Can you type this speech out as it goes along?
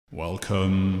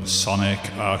Welcome,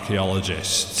 sonic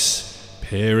archaeologists,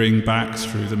 peering back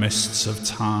through the mists of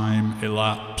time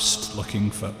elapsed,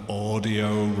 looking for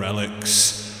audio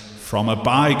relics from a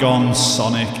bygone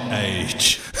sonic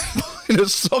age. A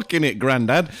sock in it,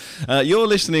 Grandad. You're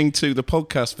listening to the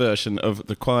podcast version of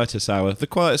The Quietus Hour,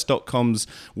 thequietus.com's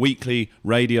weekly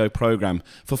radio programme.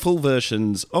 For full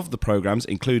versions of the programmes,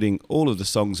 including all of the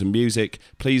songs and music,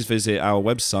 please visit our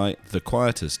website,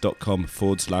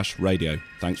 thequietus.com/radio.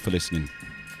 Thanks for listening.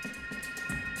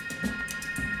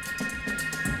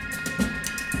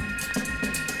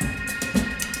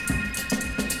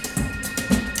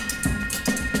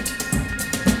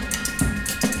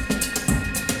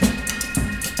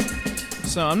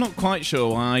 So I'm not quite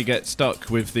sure why I get stuck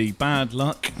with the bad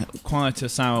luck,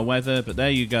 Quietus Hour weather, but there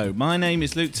you go. My name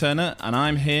is Luke Turner, and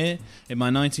I'm here in my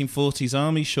 1940s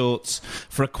army shorts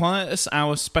for a Quietus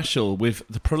Hour special with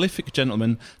the prolific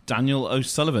gentleman Daniel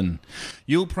O'Sullivan.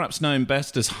 You'll perhaps know him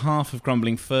best as half of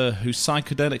Grumbling Fur, whose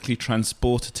psychedelically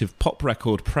transportative pop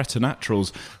record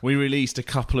Preternaturals we released a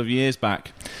couple of years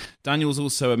back. Daniel's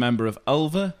also a member of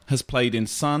Ulver, has played in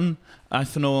Sun,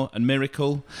 Æthenor and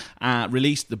Miracle,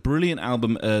 released the brilliant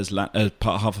album as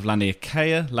part half of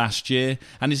Laniakea last year,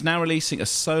 and is now releasing a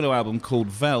solo album called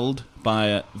Veld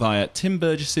via Tim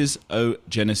Burgess's O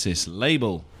Genesis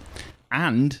label.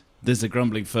 And there's a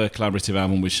Grumbling Fur collaborative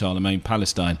album with Charlemagne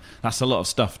Palestine. That's a lot of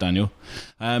stuff, Daniel.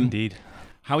 Indeed.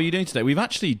 How are you doing today? We've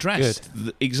actually dressed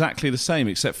exactly the same,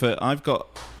 except for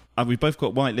we've both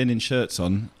got white linen shirts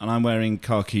on, and I'm wearing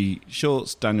khaki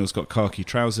shorts. Daniel's got khaki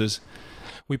trousers.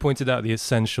 We pointed out the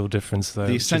essential difference, though.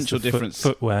 The essential difference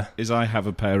footwear is I have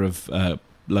a pair of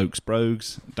Lokes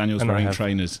brogues. Daniel's wearing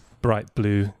trainers. Bright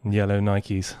blue and yellow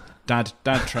Nikes. Dad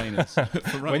trainers.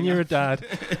 When you're a dad,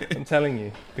 I'm telling you,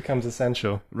 it becomes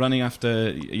essential. Running after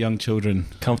young children.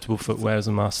 Comfortable footwear is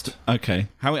a must. Okay.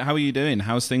 How are you doing?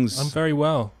 How's things? I'm very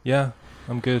well. Yeah,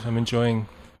 I'm good. I'm enjoying...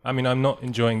 I mean, I'm not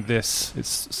enjoying this.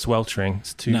 It's sweltering.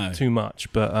 It's too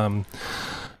much, but I'm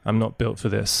not built for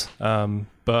this.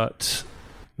 But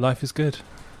life is good.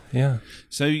 Yeah.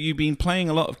 So you've been playing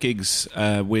a lot of gigs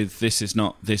with This Is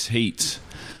Not This Heat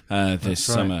this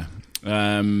summer.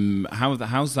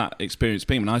 How's that experience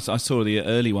been? I saw the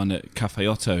early one at Cafe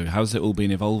Otto. How's it all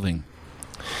been evolving?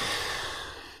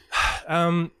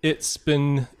 It's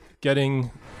been getting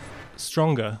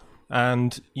stronger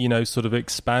and, sort of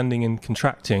expanding and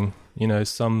contracting.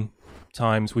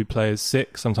 Sometimes we play as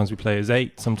 6, sometimes we play as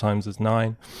 8, sometimes as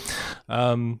 9.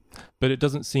 But it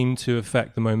doesn't seem to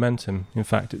affect the momentum. In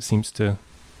fact, it seems to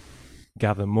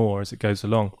gather more as it goes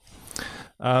along.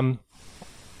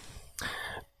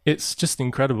 It's just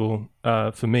incredible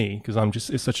for me because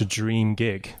it's such a dream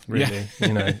gig, really.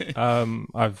 Yeah.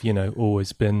 I've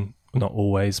always been, not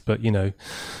always, but there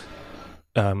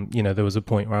was a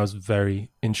point where I was very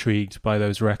intrigued by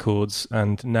those records,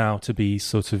 and now to be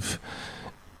sort of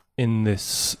in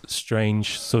this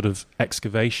strange sort of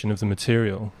excavation of the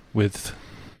material with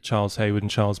Charles Hayward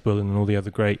and Charles Bullen and all the other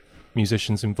great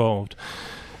musicians involved,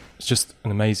 it's just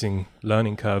an amazing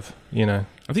learning curve, I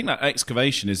think that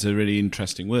excavation is a really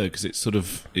interesting word because it's sort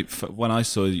of... when I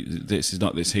saw This Is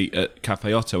Not This Heat at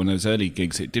Cafe Otto and those early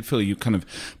gigs, it did feel you kind of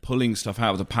pulling stuff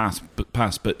out of the past,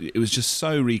 but it was just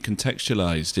so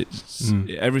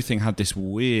recontextualized. Everything had this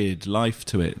weird life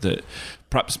to it that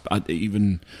perhaps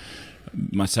even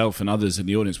myself and others in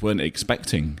the audience weren't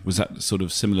expecting. Was that sort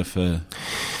of similar for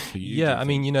you? Yeah, I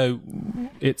mean,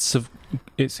 it's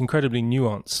incredibly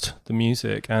nuanced, the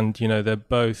music, and they're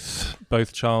both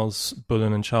Charles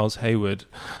Bullen and Charles Hayward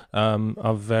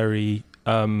are very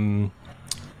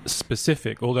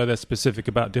specific, although they're specific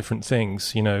about different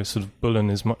things. Sort of Bullen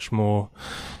is much more,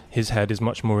 his head is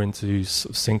much more into sort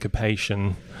of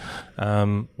syncopation,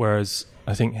 whereas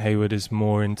I think Hayward is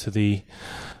more into the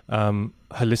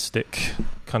holistic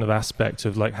kind of aspect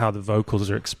of like how the vocals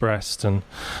are expressed and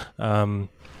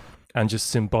just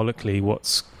symbolically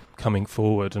what's coming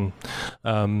forward. And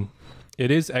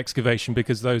it is excavation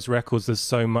because those records, there's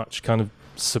so much kind of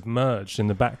submerged in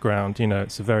the background.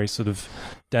 It's a very sort of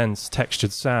dense,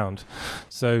 textured sound.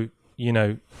 So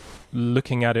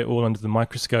looking at it all under the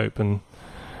microscope and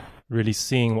really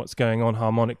seeing what's going on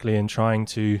harmonically and trying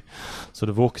to sort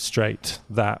of orchestrate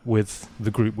that with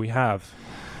the group we have,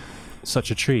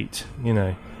 such a treat.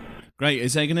 Great.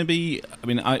 Is there going to be... I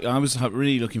mean, I was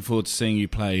really looking forward to seeing you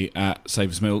play at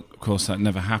Savers Milk. Of course, that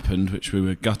never happened, which we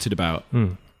were gutted about.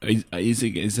 Is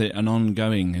it an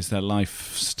ongoing... Is their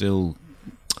life still...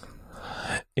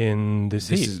 in this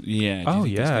heat? Yeah. Oh,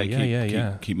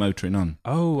 yeah. Keep motoring on.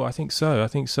 Oh, I think so.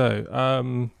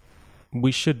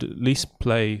 We should at least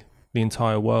play the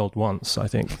entire world once, I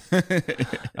think. The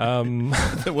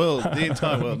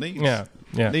entire world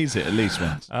needs it at least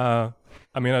once. I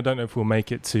mean, I don't know if we'll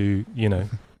make it to,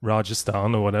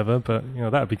 Rajasthan or whatever, but,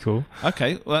 that'd be cool.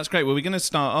 Okay, well, that's great. Well, we're going to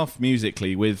start off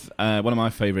musically with one of my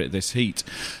favourite this heat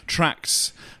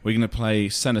tracks. We're going to play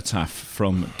Cenotaph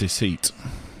from Deceit.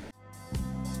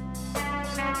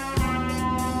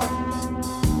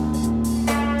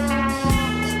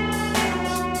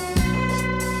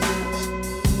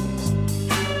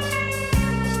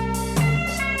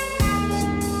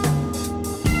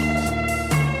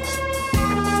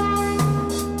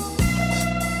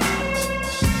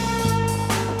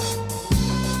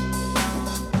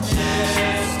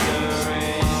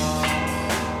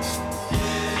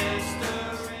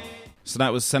 So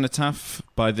that was Cenotaph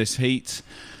by This Heat.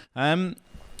 So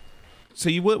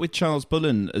you work with Charles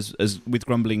Bullen as with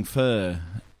Grumbling Fur.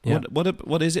 Yeah.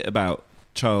 What is it about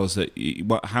Charles that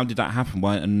how did that happen?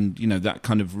 Why, and that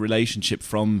kind of relationship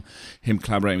from him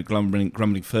collaborating with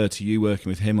Grumbling Fur to you working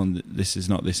with him on This Is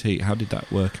Not This Heat. How did that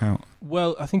work out?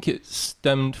 Well, I think it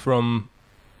stemmed from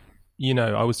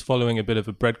I was following a bit of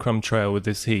a breadcrumb trail with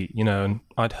This Heat, and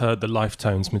I'd heard the Life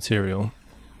Tones material,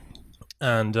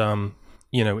 and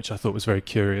which I thought was very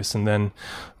curious. And then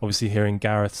obviously hearing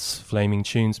Gareth's Flaming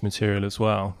Tunes material as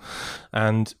well,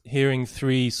 and hearing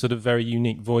three sort of very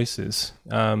unique voices,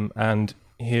 and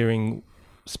hearing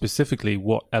specifically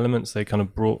what elements they kind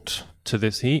of brought to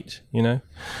This Heat,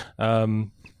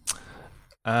 and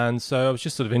so I was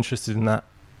just sort of interested in that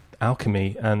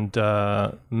alchemy, and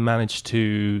managed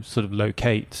to sort of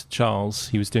locate Charles.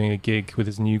 He was doing a gig with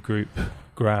his new group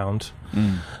Ground,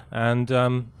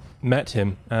 and met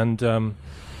him and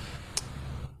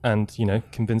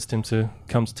convinced him to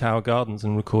come to Tower Gardens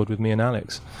and record with me and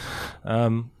Alex,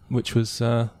 which was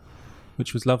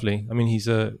lovely. I mean, he's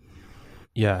a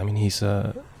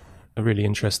really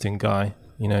interesting guy.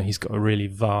 He's got a really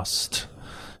vast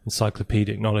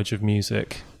encyclopedic knowledge of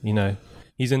music.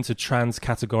 He's into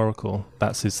trans-categorical.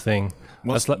 That's his thing.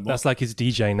 That's like his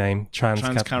DJ name,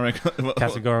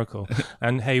 trans-categorical.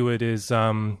 And Hayward is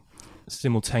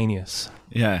simultaneous.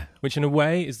 Yeah. Which in a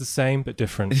way is the same but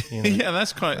different. Yeah,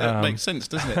 that's quite... That makes sense,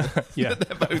 doesn't it? Yeah.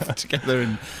 They're both together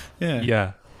and...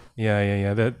 Yeah.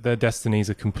 Their destinies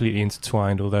are completely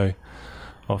intertwined, although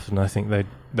often I think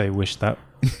they wish that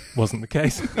wasn't the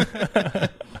case.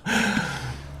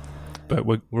 But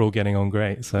we're all getting on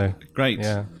great, so... Great.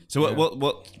 Yeah. So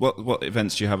what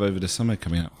events do you have over the summer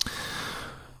coming up?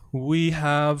 We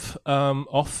have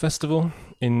Off Festival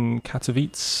in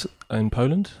Katowice in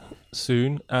Poland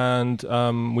soon, and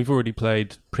we've already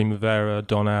played Primavera,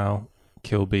 Donau,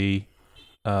 Kilby,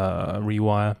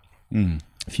 Rewire, a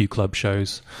few club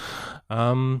shows.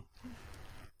 There's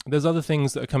other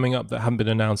things that are coming up that haven't been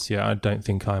announced yet. I don't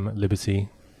think I'm at liberty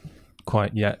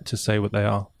quite yet to say what they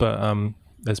are, but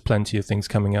there's plenty of things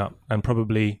coming up, and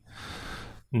probably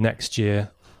next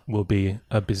year will be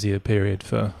a busier period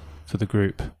for the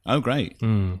group. Oh, great.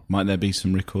 Might there be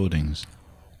some recordings?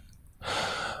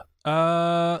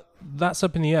 That's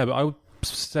up in the air, but I would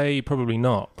say probably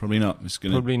not. Probably not.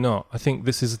 Probably not. I think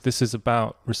this is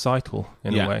about recital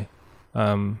in a way.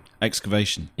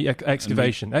 Excavation. Yeah,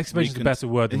 excavation. Excavation is a better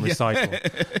word than recital.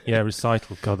 Yeah,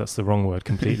 recital. God, that's the wrong word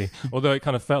completely. Although it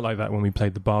kind of felt like that when we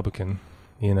played the Barbican.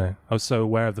 I was so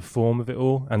aware of the form of it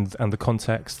all and the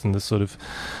context and the sort of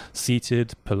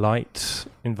seated, polite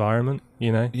environment,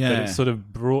 that it sort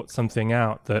of brought something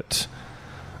out that,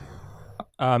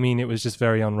 it was just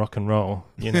very on rock and roll,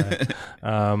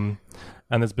 and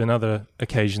there's been other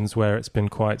occasions where it's been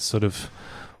quite sort of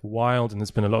wild, and there's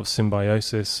been a lot of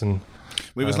symbiosis. And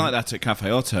it was like that at Cafe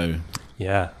Otto.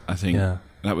 Yeah. I think. Yeah.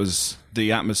 That was...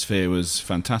 The atmosphere was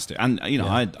fantastic. And,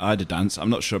 I had a dance. I'm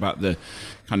not sure about the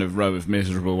kind of row of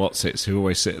miserable Watsits who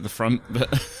always sit at the front,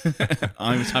 but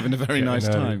I was having a very nice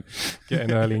time. Get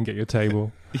in early and get your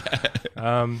table.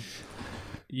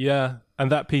 Yeah.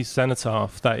 And that piece,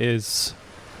 Cenotaph, that is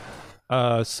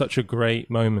such a great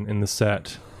moment in the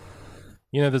set.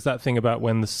 There's that thing about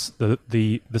when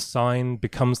the sign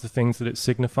becomes the things that it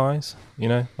signifies,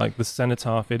 like the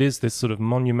cenotaph. It is this sort of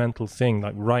monumental thing,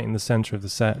 like right in the center of the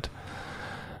set.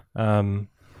 And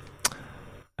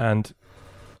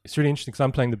it's really interesting because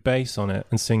I'm playing the bass on it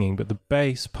and singing, but the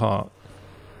bass part,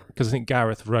 because I think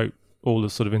Gareth wrote all the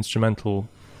sort of instrumental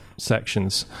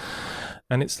sections,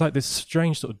 and it's like this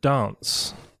strange sort of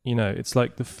dance. It's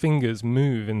like the fingers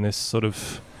move in this sort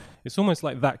of... It's almost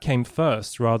like that came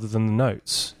first rather than the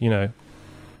notes,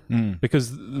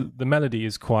 because the melody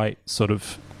is quite sort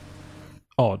of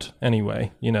odd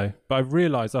anyway, But I've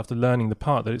realised after learning the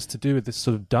part that it's to do with this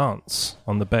sort of dance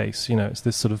on the bass, It's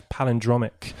this sort of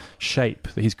palindromic shape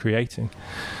that he's creating.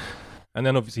 And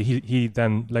then obviously he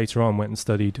then later on went and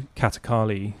studied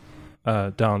Kathakali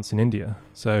dance in India.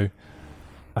 So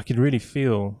I could really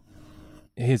feel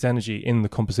his energy in the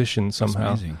composition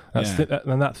somehow. That's amazing.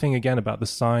 And that thing again about the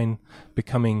sign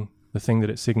becoming the thing that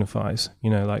it signifies,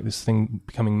 like this thing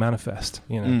becoming manifest,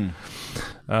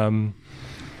 that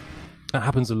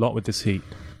happens a lot with this heat.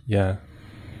 Yeah.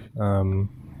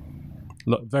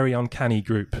 Very uncanny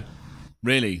group.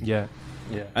 Really? Yeah.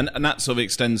 And that sort of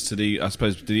extends to the, I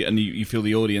suppose, and you feel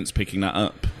the audience picking that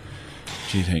up,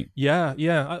 do you think?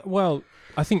 Yeah. Well,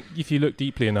 I think if you look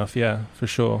deeply enough, yeah, for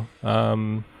sure.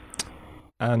 And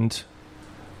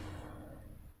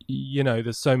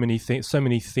there's so many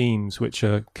themes which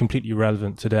are completely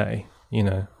relevant today.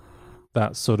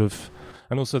 That sort of,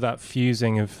 and also that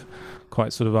fusing of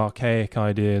quite sort of archaic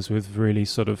ideas with really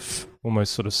sort of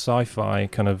almost sort of sci-fi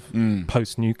kind of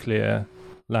post-nuclear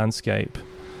landscape.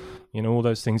 All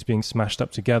those things being smashed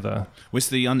up together. With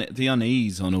the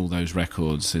unease on all those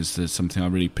records is there something I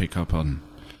really pick up on.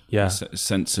 Yeah, a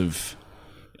sense of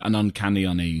an uncanny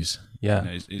unease.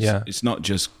 Yeah, it's not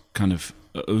just kind of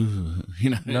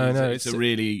No, it's a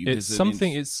really it's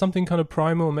something kind of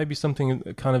primal, maybe something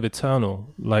kind of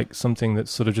eternal, like something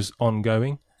that's sort of just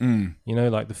ongoing.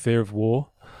 Like the fear of war.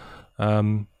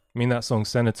 That song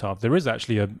Cenotaph, there is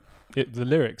actually the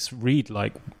lyrics read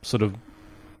like sort of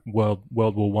World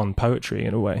War I poetry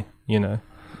in a way,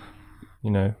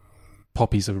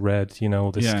 poppies are red,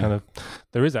 all this kind of.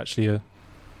 There is actually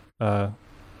a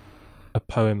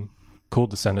poem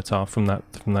called the Cenotaph from that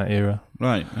era.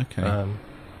 Right. Okay.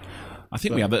 I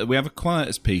think we have a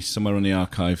Quietus piece somewhere on the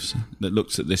archives that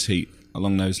looks at this heat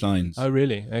along those lines. Oh,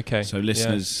 really? Okay. So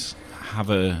listeners, have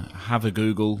a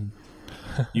Google.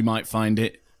 You might find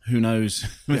it. Who knows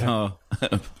with our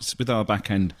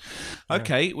back end.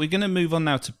 Okay, we're going to move on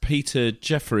now to Peter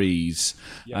Jeffries.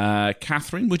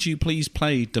 Kathryn, would you please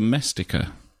play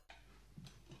Domestica?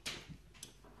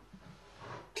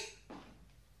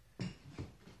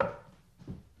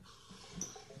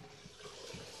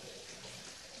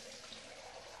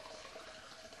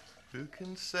 Who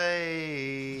can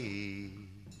say,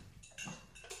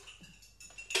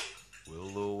 will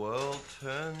the world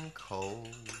turn cold?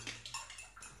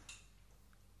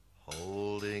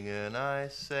 Holding an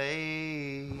ice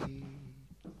age.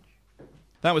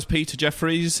 That was Peter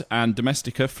Jeffries and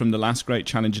Domestica from the last great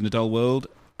challenge in the Dull World,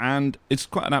 and it's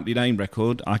quite an aptly named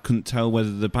record. I couldn't tell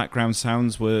whether the background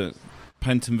sounds were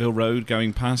Pentonville Road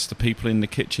going past, the people in the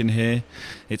kitchen here.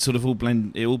 It sort of all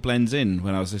blends in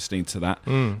when I was listening to that,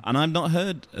 and I've not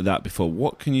heard that before.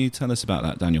 What can you tell us about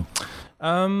that, Daniel?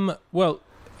 Well,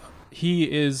 he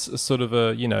is a sort of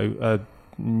a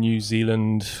New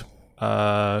Zealand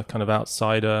kind of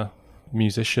outsider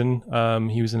musician.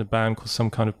 He was in a band called Some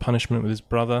Kind of Punishment with his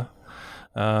brother,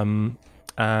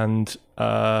 and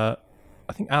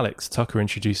I think Alex Tucker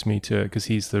introduced me to it because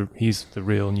he's the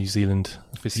real New Zealand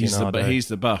aficionado. He's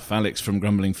the buff, Alex from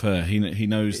Grumbling Fur. He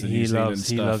knows the New Zealand stuff.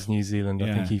 He loves New Zealand.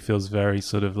 I think he feels very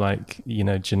sort of like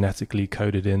genetically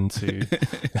coded into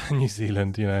New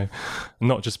Zealand.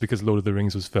 Not just because Lord of the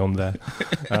Rings was filmed there.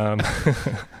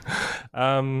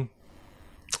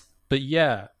 But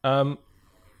yeah, I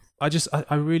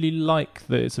really like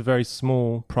that it's a very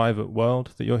small, private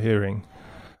world that you're hearing.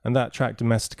 And that track,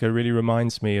 Domestica, really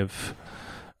reminds me of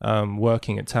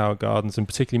working at Tower Gardens and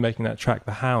particularly making that track,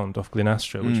 The Hound, off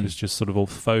Glenastra, which was just sort of all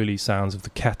Foley sounds of the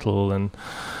kettle and,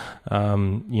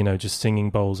 just singing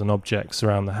bowls and objects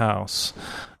around the house.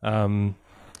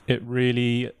 It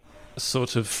really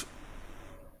sort of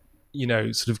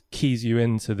keys you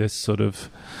into this sort of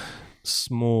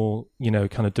small,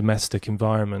 kind of domestic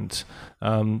environment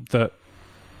that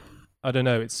I don't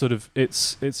know. It's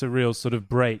a real sort of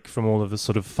break from all of the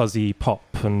sort of fuzzy pop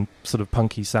and sort of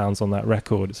punky sounds on that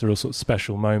record. It's a real sort of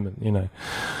special moment, and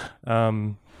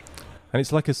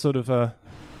it's like a sort of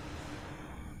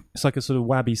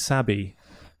wabi sabi.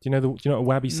 Do you know what a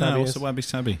wabi sabi is? No, what's a wabi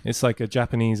sabi? It's like a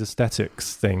Japanese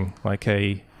aesthetics thing, like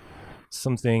an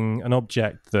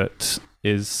object that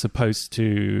is supposed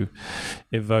to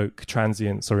evoke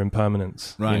transience or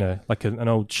impermanence, right? Like an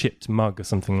old chipped mug or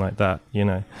something like that,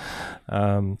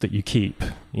 that you keep,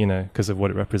 because of what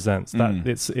it represents. That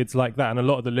it's like that, and a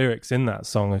lot of the lyrics in that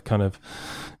song are kind of,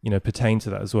 pertain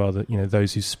to that as well. That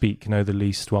those who speak know the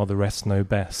least, while the rest know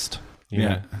best. You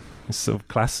know? It's sort of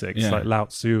classic. It's like Lao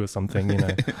Tzu or something,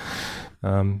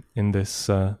 in this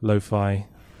lo-fi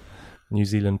New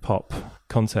Zealand pop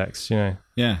context, Yeah.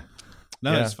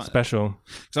 No, it's special.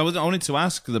 Because I wanted to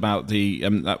ask about the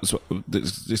that was what,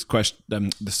 this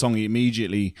question. The song he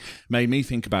immediately made me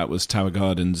think about was Tower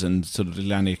Gardens and sort of the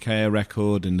Laniakea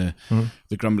record and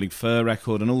the Grumbling Fur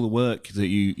record and all the work that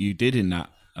you did in that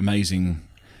amazing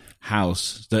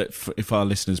house that, if our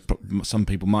listeners, some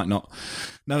people might not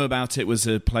know about it, was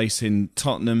a place in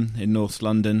Tottenham in North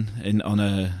London on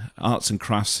a arts and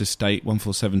crafts estate,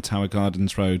 147 Tower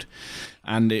Gardens Road,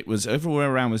 and it was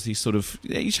everywhere around was these sort of,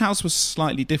 each house was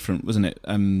slightly different, wasn't it?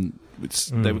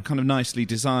 They were kind of nicely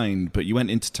designed, but you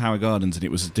went into Tower Gardens and it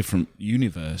was a different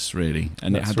universe, really.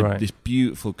 And it had this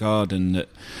beautiful garden that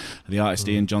the artist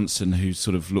Ian Johnson, who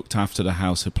sort of looked after the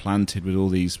house, had planted with all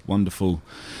these wonderful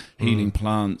healing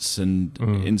plants, and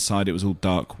inside it was all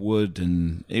dark wood,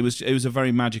 and it was a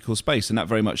very magical space, and that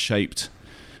very much shaped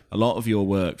a lot of your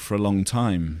work for a long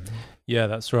time. Yeah,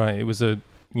 that's right. It was I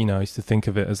used to think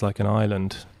of it as like an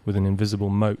island with an invisible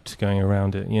moat going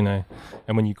around it, and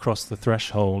when you cross the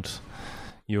threshold,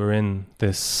 you were in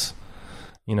this,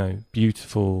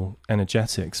 beautiful,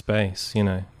 energetic space,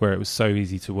 where it was so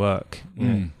easy to work.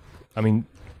 I mean,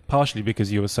 partially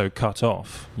because you were so cut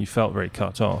off, you felt very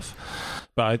cut off.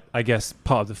 But I guess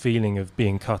part of the feeling of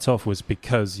being cut off was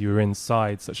because you were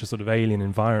inside such a sort of alien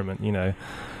environment,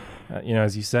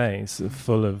 as you say, it's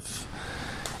full of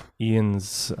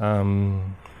Ian's,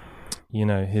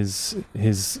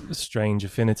 his strange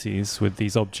affinities with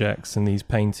these objects and these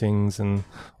paintings and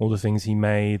all the things he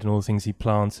made and all the things he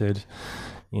planted,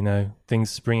 things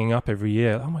springing up every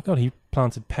year. Oh my God, he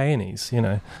planted peonies,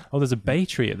 Oh, there's a bay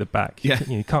tree at the back. Yeah.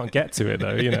 You can't get to it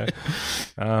though,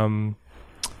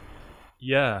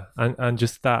 Yeah, and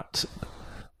just that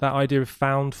idea of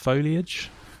found foliage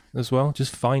as well,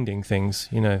 just finding things,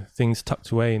 things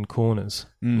tucked away in corners,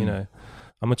 I'm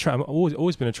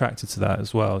always been attracted to that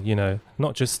as well,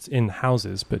 not just in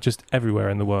houses, but just everywhere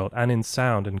in the world and in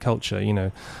sound and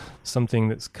culture, something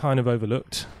that's kind of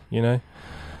overlooked, and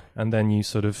then you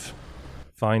sort of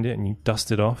find it and you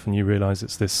dust it off and you realize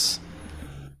it's this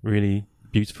really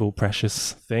beautiful,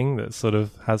 precious thing that sort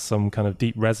of has some kind of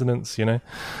deep resonance,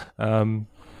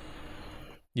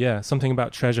 something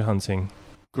about treasure hunting,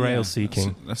 grail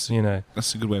seeking. That's a good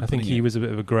way of putting it. I think he was a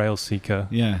bit of a grail seeker.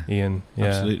 Yeah, Ian. Yeah.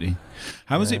 Absolutely.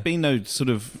 How has it been though, sort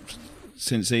of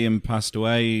since Ian passed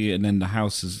away, and then that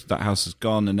house has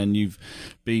gone, and then you've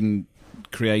been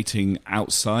creating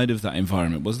outside of that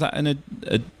environment? Was that a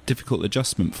difficult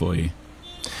adjustment for you?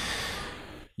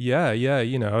 Yeah.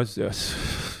 I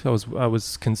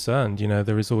was concerned.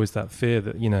 There is always that fear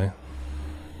that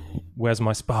where's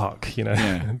my spark?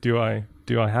 Do I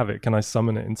have it? Can I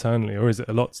summon it internally, or is it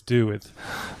a lot to do with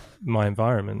my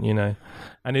environment?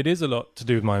 And it is a lot to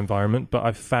do with my environment, but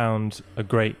I've found a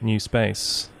great new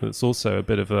space that's also a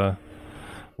bit of a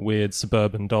weird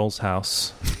suburban doll's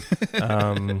house,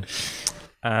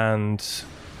 and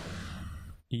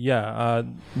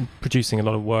producing a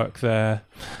lot of work there.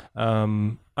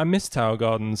 I miss Tower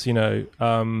Gardens,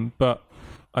 but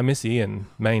I miss Ian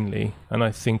mainly, and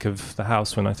I think of the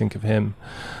house when I think of him.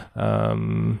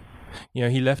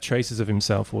 He left traces of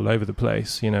himself all over the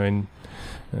place, in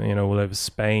all over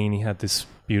Spain. He had this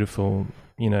beautiful,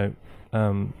 bit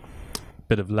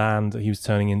of land that he was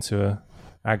turning into a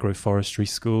agroforestry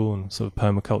school and sort of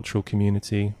permacultural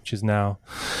community, which is now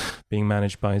being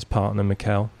managed by his partner,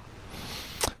 Mikel.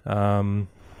 And,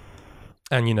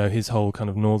 his whole kind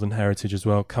of northern heritage as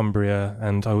well, Cumbria.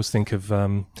 And I always think of,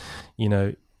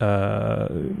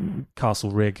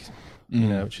 Castle Rig,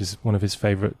 which is one of his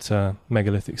favourite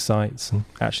megalithic sites, and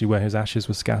actually where his ashes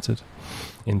were scattered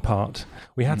in part.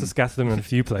 We had to scatter them in a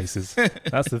few places.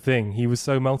 That's the thing. He was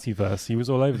so multiverse. He was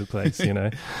all over the place,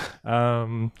 I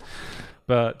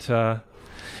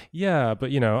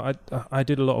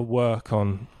did a lot of work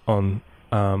on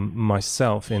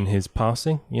myself in his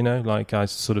passing, I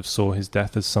sort of saw his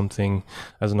death as an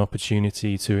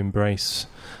opportunity to embrace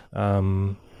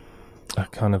a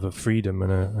kind of a freedom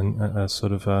and a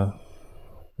sort of a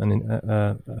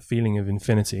feeling of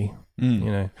infinity,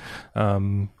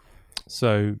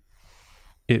 so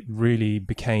it really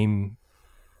became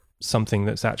something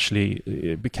that's actually,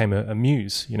 it became a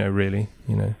muse, really,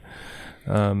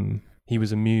 he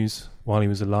was a muse while he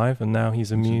was alive, and now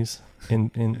he's a muse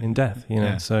in death,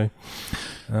 so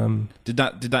did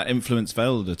that influence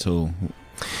Veld at all?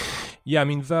 I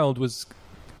mean, Veld was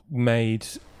made,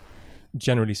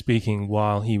 generally speaking,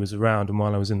 while he was around and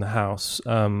while I was in the house.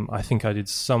 I think I did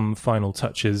some final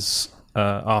touches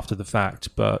after the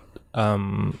fact, but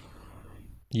that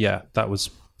was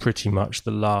pretty much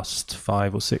the last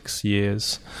 5 or 6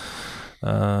 years,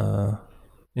 working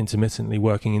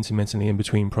intermittently in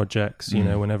between projects,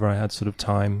 whenever I had sort of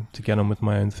time to get on with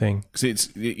my own thing. Because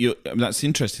that's the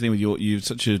interesting thing with you're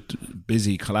such a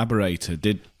busy collaborator.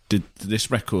 Did this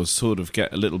record sort of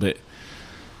get a little bit...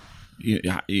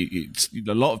 a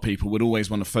lot of people would always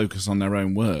want to focus on their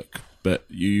own work, but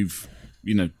you've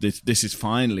this is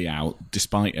finally out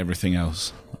despite everything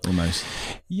else, almost.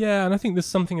 Yeah, and I think there's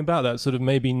something about that sort of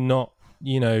maybe not,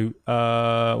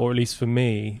 or at least for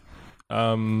me,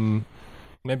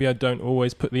 maybe I don't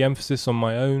always put the emphasis on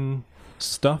my own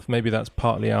stuff. Maybe that's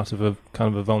partly out of a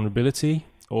kind of a vulnerability,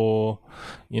 or,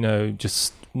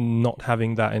 just not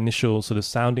having that initial sort of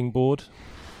sounding board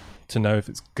to know if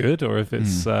it's good or if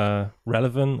it's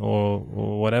relevant or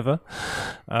whatever.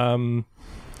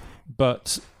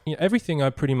 But everything I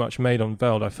pretty much made on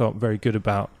Veld I felt very good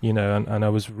about, and I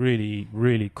was really,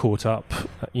 really caught up.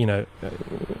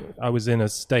 I was in a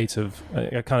state of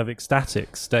a kind of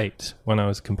ecstatic state when I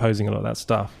was composing a lot of that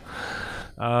stuff.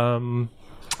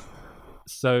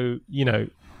 So,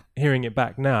 hearing it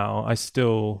back now, I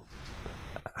still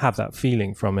have that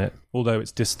feeling from it, although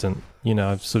it's distant.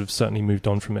 I've sort of certainly moved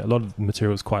on from it. A lot of the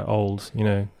material is quite old,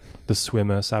 the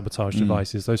Swimmer, Sabotage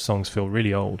Devices, those songs feel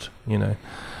really old, yeah.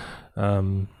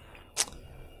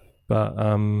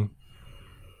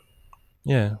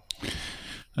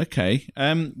 Okay,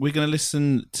 we're going to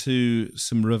listen to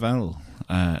some Ravel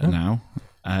now.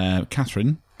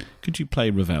 Kathryn, could you play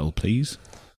Ravel, please?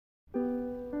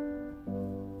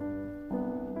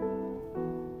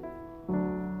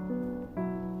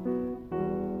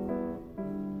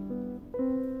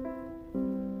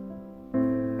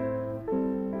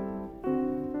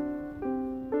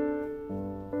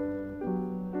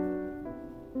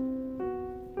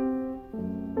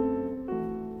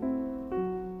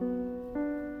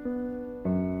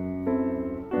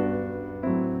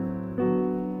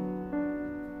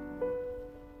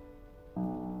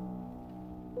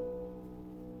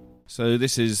 So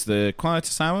this is the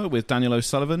Quietus Hour with Daniel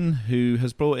O'Sullivan, who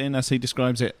has brought in, as he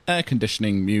describes it, air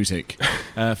conditioning music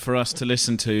for us to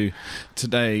listen to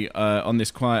today on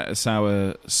this Quietus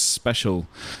Hour special.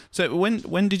 So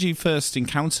when did you first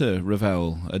encounter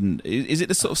Ravel? And is it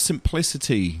the sort of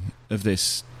simplicity of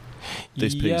this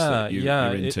piece that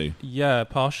you're into? Yeah,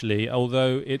 partially,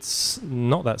 although it's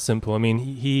not that simple. I mean,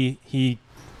 he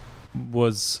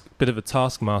was a bit of a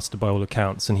taskmaster by all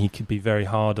accounts, and he could be very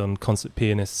hard on concert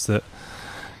pianists that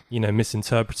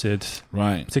misinterpreted,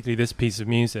 right, particularly this piece of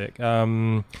music,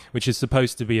 which is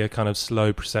supposed to be a kind of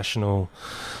slow processional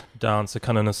dance, a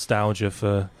kind of nostalgia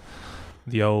for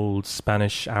the old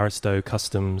Spanish aristo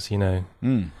customs. The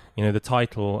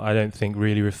title I don't think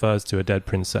really refers to a dead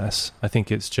princess. I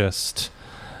think it's just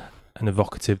an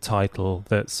evocative title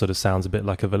that sort of sounds a bit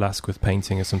like a Velázquez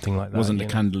painting or something like that. Wasn't a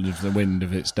candle of the wind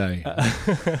of its day.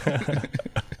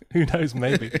 Who knows,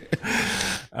 maybe.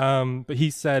 But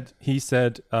he said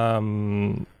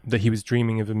that he was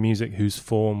dreaming of a music whose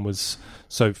form was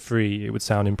so free it would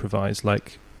sound improvised,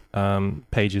 like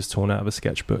pages torn out of a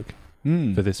sketchbook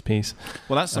for this piece.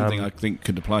 Well, that's something I think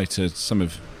could apply to some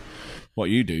of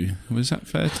what you do. Was that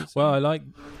fair to say? Well,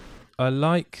 I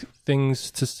like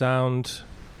things to sound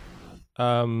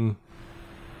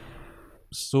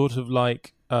sort of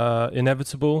like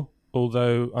inevitable,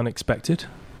 although unexpected.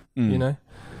 It's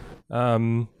I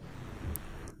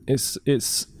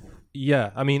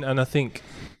mean, and I think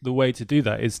the way to do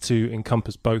that is to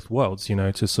encompass both worlds,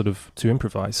 to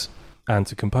improvise and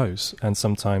to compose, and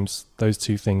sometimes those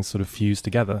two things sort of fuse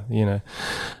together. They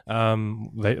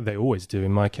always do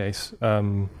in my case.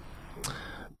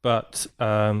 But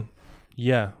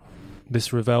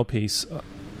this Ravel piece,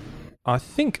 I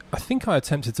think I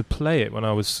attempted to play it when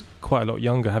I was quite a lot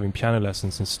younger, having piano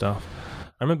lessons and stuff.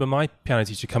 I remember my piano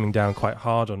teacher coming down quite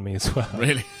hard on me as well.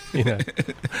 Really?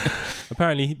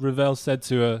 Apparently Ravel said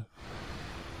to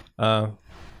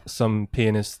some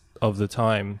pianist of the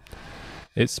time,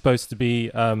 it's supposed to be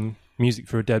music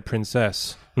for a dead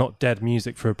princess, not dead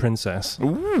music for a princess.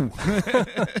 Ooh.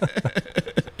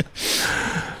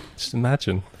 Just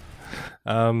imagine.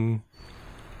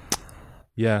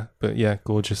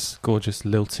 Gorgeous,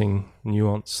 lilting,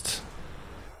 nuanced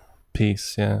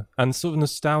piece, and sort of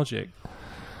nostalgic.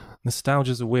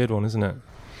 Nostalgia's a weird one, isn't it?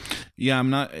 Yeah,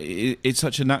 it's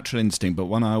such a natural instinct, but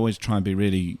one I always try and be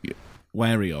really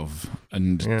wary of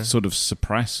and sort of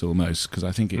suppress almost, because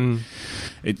I think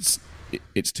it's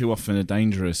too often a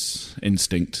dangerous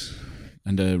instinct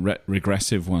and a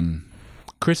regressive one.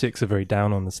 Critics are very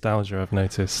down on nostalgia, I've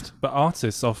noticed, but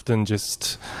artists often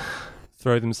just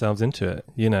throw themselves into it.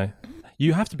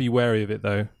 You have to be wary of it,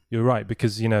 though. You're right,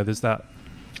 because there's that.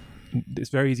 It's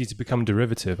very easy to become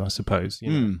derivative, I suppose.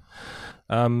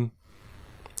 But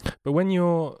when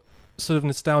you're sort of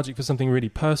nostalgic for something really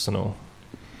personal,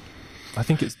 I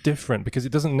think it's different, because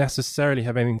it doesn't necessarily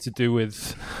have anything to do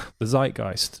with the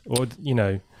zeitgeist, or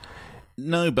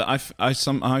No, but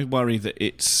I worry that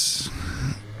it's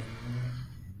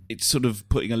sort of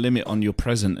putting a limit on your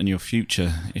present and your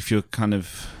future if you're kind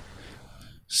of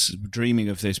dreaming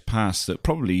of this past that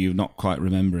probably you're not quite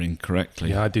remembering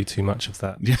correctly. Yeah, I do too much of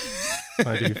that.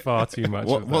 I do far too much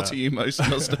of that. What are you most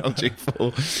nostalgic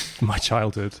for? My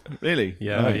childhood. Really?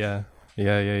 Yeah, Right.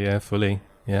 yeah, fully.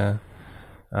 Yeah.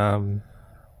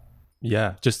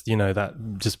 Yeah, just, that,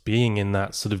 just being in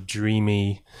that sort of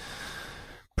dreamy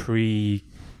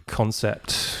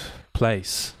pre-concept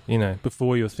place,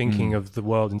 before you're thinking of the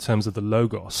world in terms of the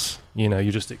logos,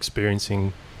 you're just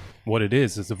experiencing what it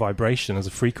is as a vibration, as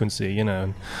a frequency,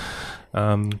 and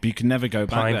But you can never go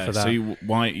back Applying there. for that. So you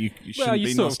shouldn't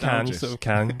be nostalgic. You sort of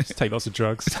can. Just take lots of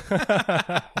drugs.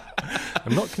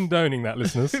 I'm not condoning that,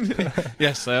 listeners.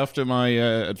 Yes, after my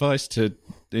advice to,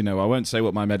 I won't say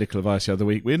what my medical advice the other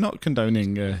week. We're not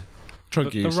condoning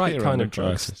drug The use. right here kind on of the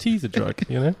drugs. Crisis. Tea's a drug,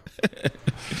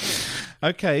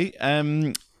 Okay,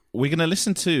 we're going to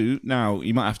listen to, now,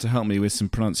 you might have to help me with some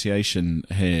pronunciation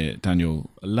here, Daniel.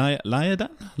 Liadan?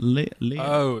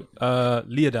 Liadan.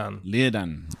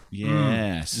 Liadan,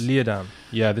 yes. Liadan.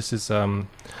 Yeah, this is, and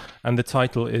the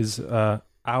title is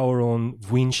Auron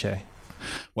Vuinche.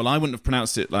 Well, I wouldn't have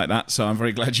pronounced it like that, so I'm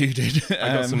very glad you did.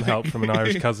 I got some help from an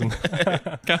Irish cousin.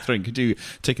 Kathryn, could you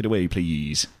take it away,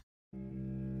 please?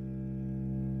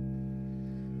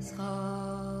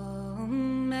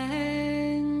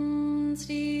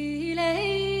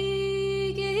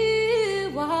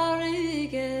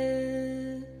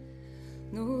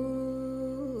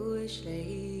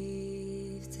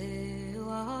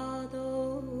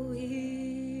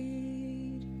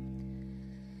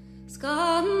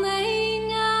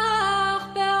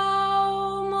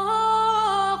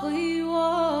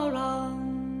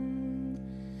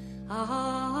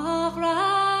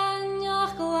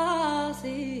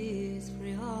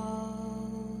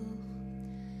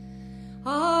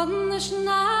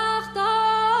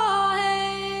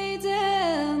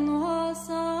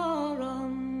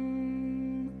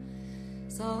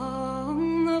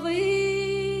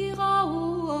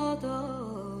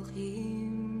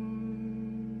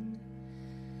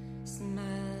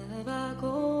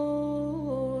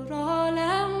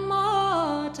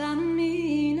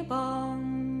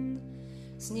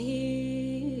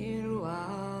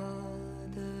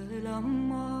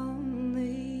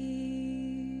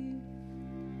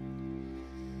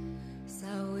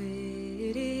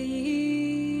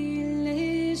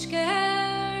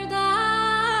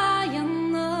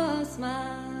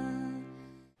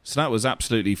 So that was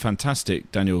absolutely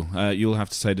fantastic, Daniel. You'll have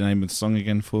to say the name of the song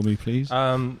again for me, please.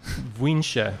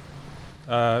 Vuinche.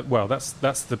 Well,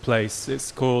 that's the place.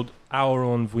 It's called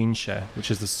Auron Vuinche, which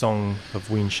is the song of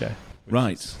Vuinche.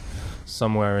 Right.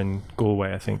 Somewhere in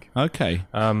Galway, I think. Okay.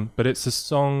 But it's a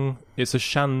song, it's a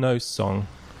Sean Nós song.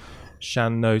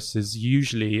 Sean Nós is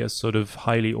usually a sort of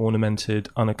highly ornamented,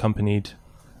 unaccompanied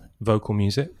vocal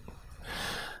music,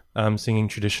 singing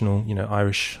traditional,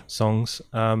 Irish songs.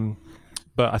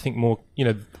 But I think more,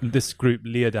 this group,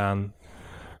 Liadan,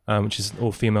 which is an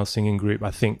all-female singing group, I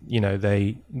think,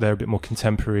 they're a bit more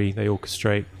contemporary. They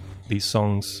orchestrate these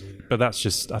songs. But that's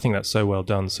just, I think that's so well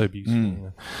done, so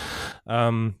beautiful.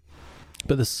 But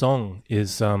the song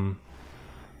is sort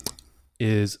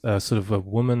of a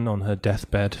woman on her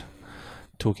deathbed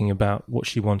talking about what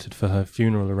she wanted for her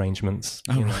funeral arrangements.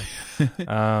 Which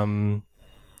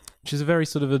is a very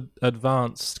sort of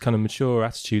advanced, kind of mature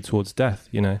attitude towards death,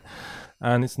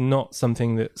 And it's not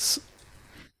something that's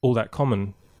all that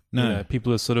common. No.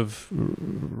 People are sort of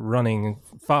running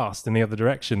fast in the other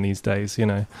direction these days,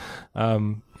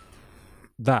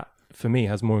 That, for me,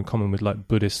 has more in common with like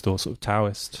Buddhist or sort of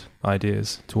Taoist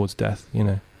ideas towards death,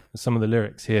 Some of the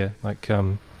lyrics here, like,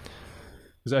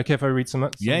 is it okay if I read some?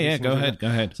 Yeah, go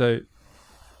ahead. So,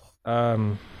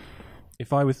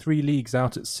 if I were 3 leagues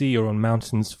out at sea or on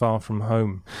mountains far from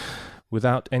home,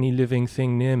 without any living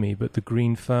thing near me but the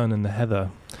green fern and the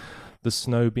heather, the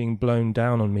snow being blown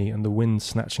down on me and the wind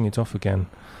snatching it off again,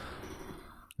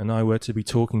 and I were to be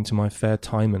talking to my fair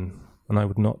Timon, and I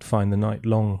would not find the night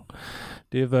long.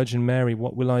 Dear Virgin Mary,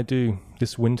 what will I do?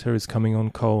 This winter is coming on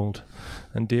cold.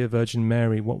 And dear Virgin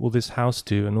Mary, what will this house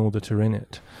do and all that are in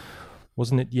it?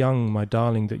 Wasn't it young, my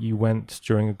darling, that you went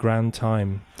during a grand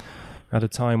time, at a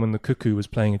time when the cuckoo was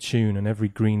playing a tune and every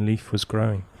green leaf was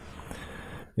growing?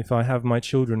 If I have my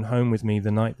children home with me the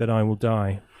night that I will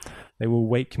die, they will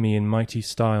wake me in mighty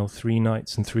style 3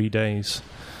 nights and 3 days.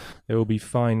 There will be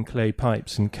fine clay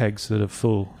pipes and kegs that are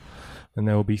full, and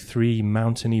there will be 3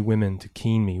 mountainy women to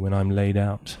keen me when I'm laid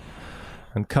out,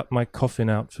 and cut my coffin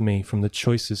out for me from the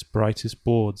choicest, brightest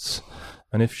boards.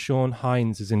 And if Sean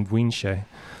Hines is in Vuinche,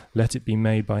 let it be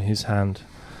made by his hand.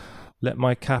 Let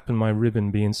my cap and my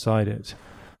ribbon be inside it,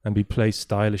 and be placed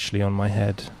stylishly on my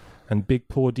head, and big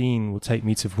Pordeen will take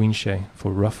me to Winche,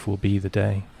 for rough will be the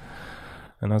day.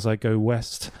 And as I go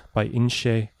west by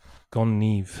Inche, Gon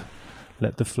Neve,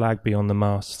 let the flag be on the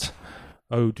mast.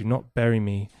 Oh, do not bury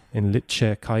me in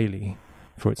Litche Kaili,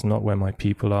 for it's not where my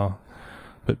people are,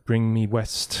 but bring me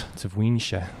west to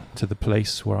Winche, to the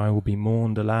place where I will be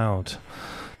mourned aloud.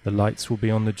 The lights will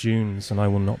be on the dunes, and I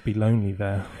will not be lonely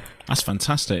there. That's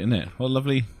fantastic, isn't it? What a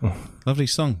lovely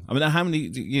song. I mean, how many,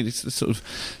 it's sort of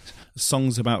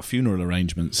songs about funeral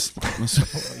arrangements.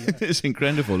 It's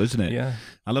incredible, isn't it? Yeah.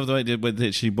 I love the way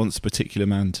that she wants a particular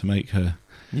man to make her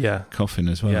coffin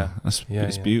as well. Yeah.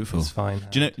 It's beautiful. It's fine.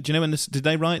 Do you know when this? Did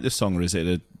they write the song, or is it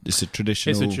a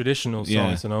traditional? It's a traditional song.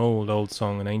 Yeah. It's an old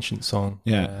song, an ancient song.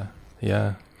 Yeah.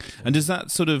 Yeah. And does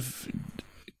that sort of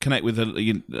connect with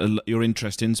your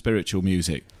interest in spiritual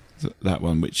music? That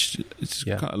one, which is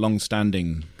quite a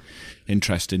long-standing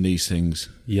interest in these things.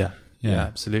 Yeah,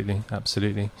 absolutely.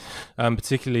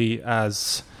 Particularly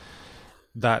as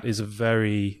that is a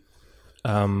very,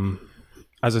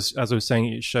 as I was saying,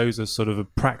 it shows a sort of a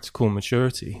practical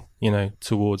maturity,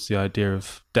 towards the idea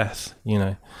of death,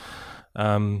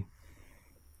 and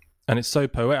it's so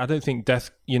poetic. I don't think death,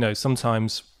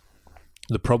 sometimes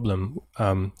the problem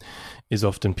is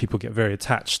often people get very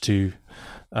attached to,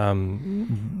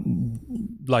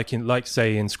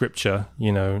 say in scripture,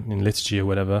 in liturgy or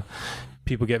whatever,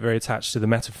 people get very attached to the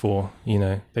metaphor.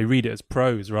 They read it as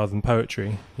prose rather than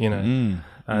poetry.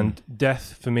 And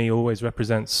death for me always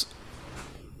represents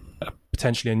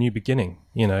potentially a new beginning.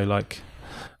 An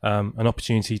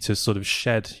opportunity to sort of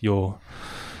shed your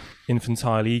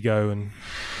infantile ego and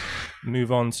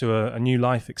move on to a new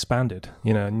life expanded,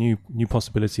 new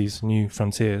possibilities, new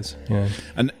frontiers.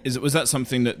 And was that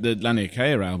something that the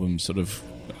Laniakea album sort of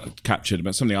captured,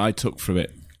 about something I took from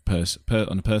it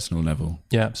on a personal level?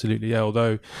 Yeah, absolutely. Yeah,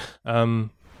 although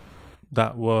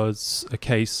that was a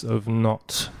case of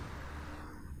not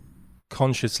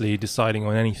consciously deciding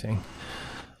on anything.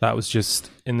 That was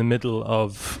just in the middle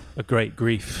of a great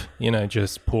grief,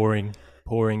 just pouring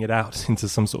it out into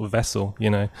some sort of vessel,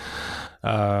 didn't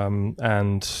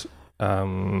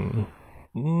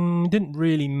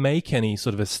really make any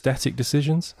sort of aesthetic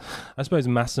decisions. I suppose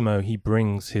Massimo, he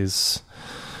brings his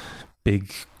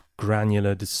big,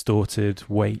 granular, distorted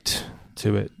weight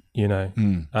to it,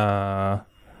 and I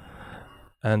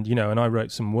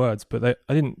wrote some words, but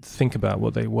I didn't think about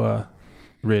what they were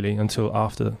really until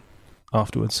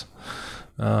afterwards.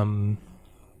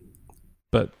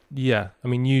 But yeah, I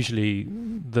mean, usually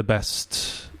the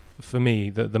best, for me,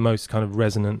 the most kind of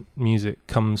resonant music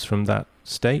comes from that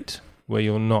state where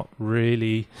you're not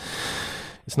really,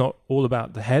 it's not all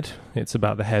about the head, it's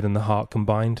about the head and the heart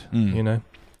combined,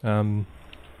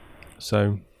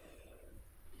 so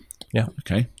yeah.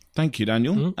 Okay. Thank you,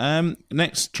 Daniel.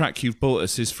 Next track you've brought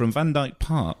us is from Van Dyke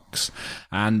Parks,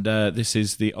 and this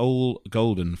is The Old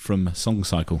Golden from Song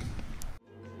Cycle.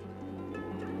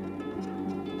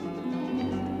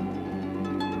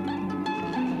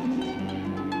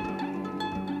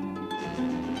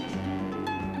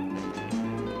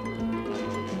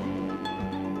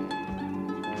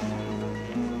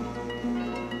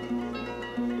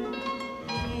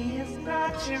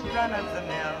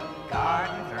 Run-of-the-mill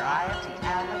garden variety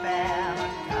Alabama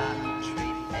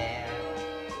country fair.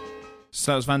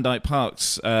 So that was Van Dyke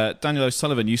Parks. Daniel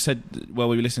O'Sullivan, you said while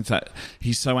we were listening to that,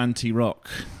 he's so anti-rock,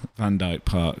 Van Dyke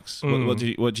Parks. What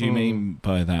do you mean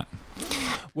by that?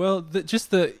 Well,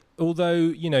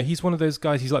 although, he's one of those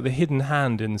guys, he's like the hidden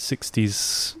hand in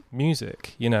 60s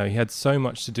music. He had so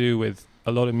much to do with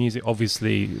a lot of music,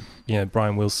 obviously,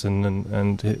 Brian Wilson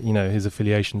and his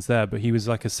affiliations there, but he was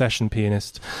like a session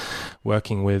pianist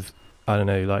working with, I don't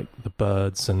know, like the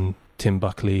Byrds and Tim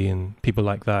Buckley and people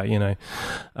like that,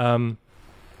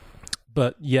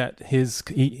 but yet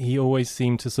he always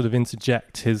seemed to sort of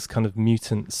interject his kind of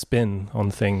mutant spin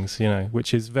on things,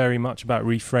 which is very much about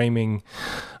reframing,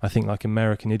 I think, like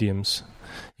American idioms,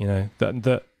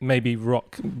 that maybe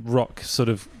rock sort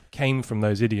of came from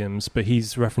those idioms, but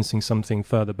he's referencing something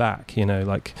further back,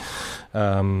 like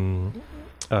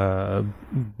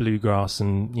bluegrass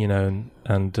and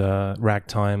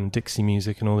ragtime, Dixie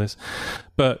music and all this,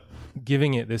 but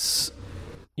giving it this,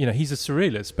 he's a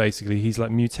surrealist basically. He's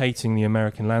like mutating the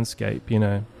American landscape,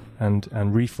 and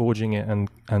reforging it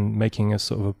and making a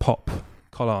sort of a pop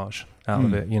collage out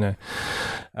of it,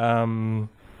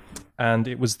 and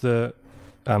it was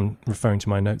referring to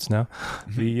my notes now,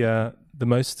 the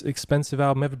most expensive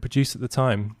album ever produced at the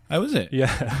time. Oh, was it?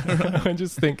 Yeah.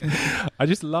 I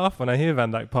just laugh when I hear Van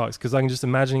Dyke Parks, because I can just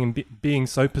imagine him being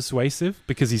so persuasive,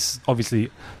 because he's obviously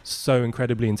so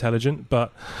incredibly intelligent,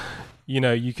 but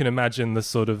you can imagine the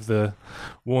sort of the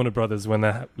Warner Brothers when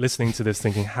they're listening to this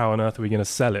thinking, how on earth are we going to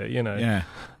sell it, Yeah.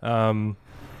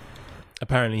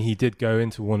 Apparently he did go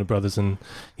into Warner Brothers and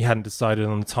he hadn't decided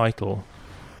on the title.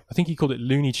 I think he called it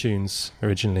Looney Tunes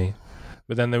originally,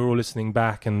 but then they were all listening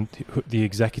back, and the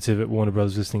executive at Warner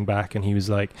Brothers listening back, and he was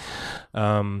like,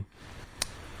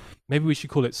 maybe we should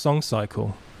call it Song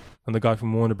Cycle. And the guy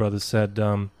from Warner Brothers said,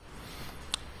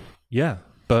 yeah,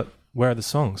 but where are the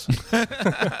songs?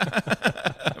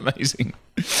 Amazing.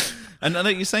 And I know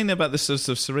you're saying about the sort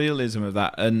of surrealism of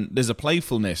that, and there's a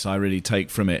playfulness I really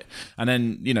take from it. And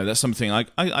then, that's something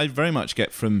I very much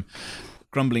get from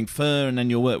Grumbling Fur, and then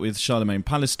your work with Charlemagne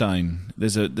Palestine.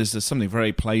 There's something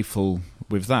very playful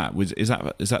with that. Is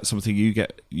that something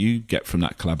you get from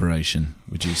that collaboration,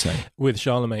 would you say? With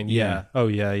Charlemagne, yeah. Oh,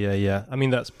 yeah. I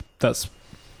mean, that's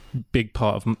big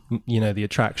part of, the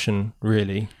attraction,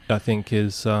 really, I think,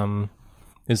 is that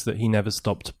he never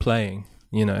stopped playing,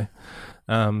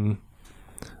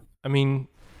 I mean,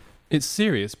 it's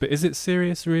serious, but is it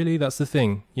serious really? That's the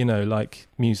thing, like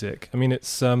music. I mean,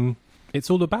 it's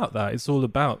all about that. It's all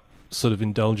about sort of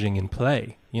indulging in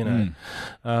play, I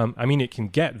mean, it can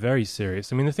get very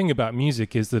serious. I mean, the thing about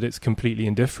music is that it's completely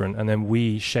indifferent, and then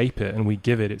we shape it and we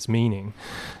give it its meaning,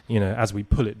 as we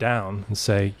pull it down and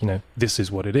say, this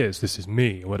is what it is, this is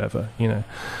me, or whatever,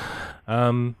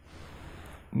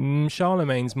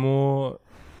 Charlemagne's more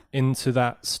into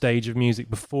that stage of music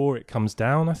before it comes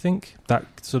down, I think.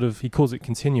 That sort of, he calls it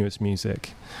continuous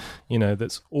music,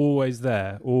 that's always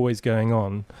there, always going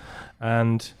on.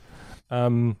 And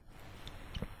I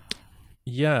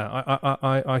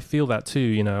feel that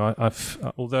too, I've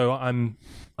although I'm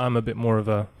a bit more of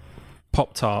a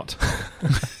Pop-Tart,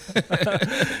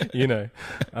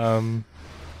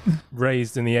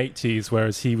 raised in the 80s,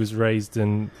 whereas he was raised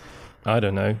in, I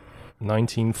don't know,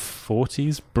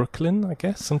 1940s Brooklyn, I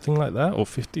guess, something like that, or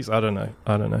 50s, I don't know.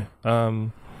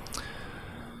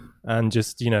 And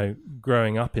just,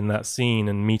 growing up in that scene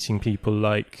and meeting people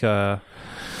like,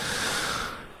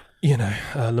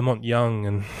 Lamont Young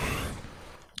and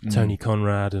Tony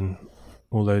Conrad and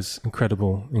all those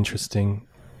incredible, interesting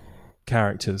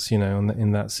characters,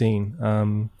 in that scene.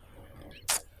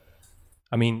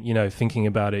 I mean, thinking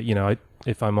about it,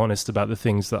 if I'm honest about the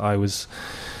things that I was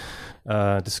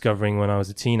discovering when I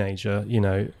was a teenager,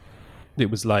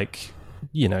 it was like,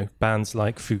 bands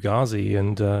like Fugazi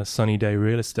and Sunny Day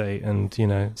Real Estate, and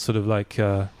sort of like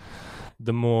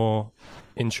the more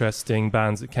interesting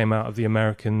bands that came out of the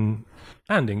American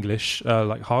and English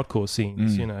like hardcore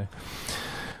scenes,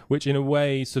 which in a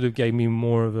way sort of gave me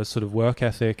more of a sort of work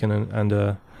ethic and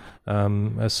a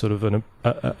sort of a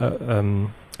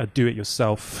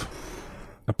do-it-yourself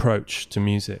approach to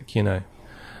music,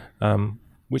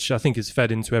 which I think is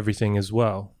fed into everything as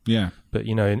well. Yeah. But,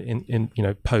 in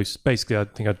post, basically, I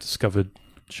think I discovered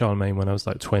Charlemagne when I was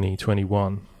like 20,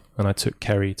 21, and I took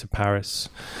Kerry to Paris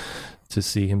to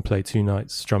see him play 2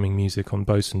 nights strumming music on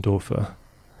Bosendorfer.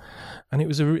 And it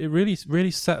really,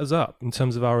 really set us up in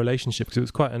terms of our relationship, because it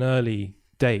was quite an early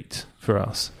date for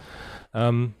us.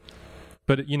 But,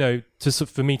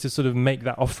 for me to sort of make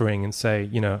that offering and say,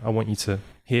 I want you to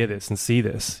hear this and see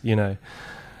this, I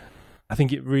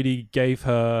think it really gave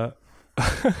her,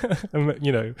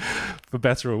 for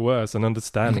better or worse, an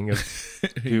understanding of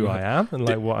who I am and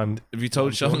like what I'm. Have you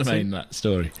told Charlemagne that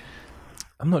story?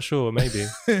 I'm not sure. Maybe.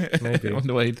 I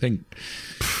wonder what he'd think.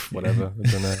 Whatever. I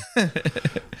don't know.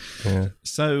 Yeah.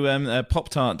 So,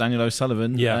 Pop-Tart, Daniel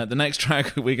O'Sullivan. Yeah. The next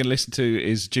track we're going to listen to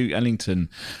is Duke Ellington,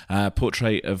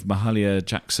 Portrait of Mahalia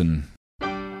Jackson.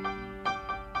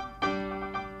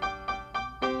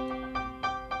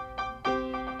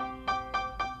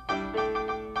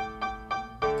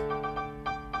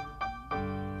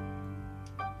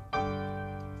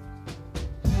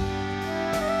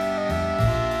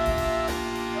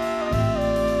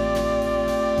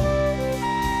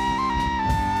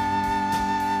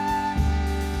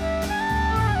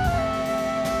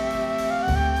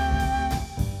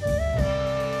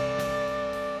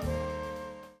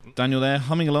 Daniel there,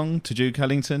 humming along to Duke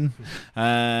Ellington.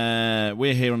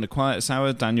 We're here on the Quiet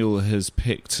Hour. Daniel has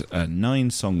picked 9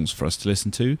 songs for us to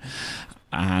listen to,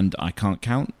 and I can't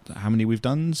count how many we've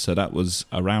done, so that was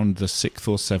around the 6th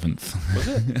or 7th. Was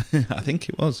it? I think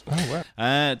it was. Oh,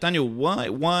 wow. Daniel,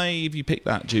 why have you picked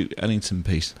that Duke Ellington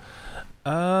piece?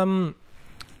 I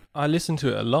listen to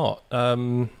it a lot.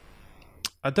 I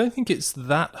don't think it's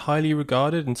that highly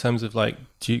regarded in terms of like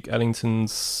Duke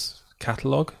Ellington's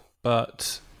catalogue,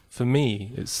 but for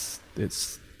me, it's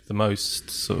the most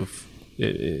sort of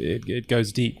it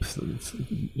goes deep, for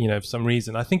some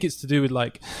reason. I think it's to do with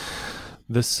like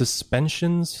the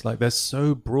suspensions, like they're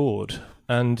so broad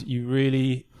and you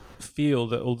really feel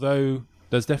that although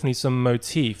there's definitely some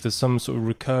motif, there's some sort of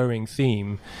recurring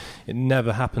theme, it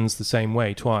never happens the same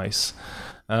way twice.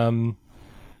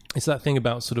 It's that thing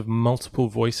about sort of multiple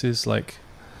voices, like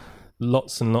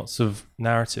lots and lots of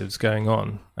narratives going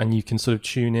on, and you can sort of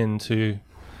tune in to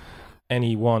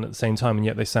any one at the same time, and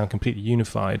yet they sound completely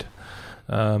unified.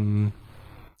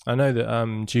 I know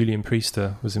that Julian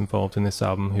Priester was involved in this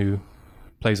album, who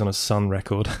plays on a Sun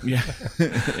record. Yeah,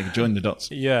 join the dots.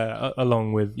 Yeah,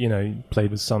 along with, he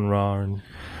played with Sun Ra and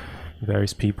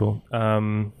various people.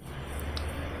 But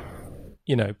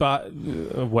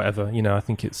whatever, I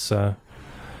think it's to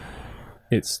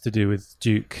do with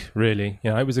Duke, really.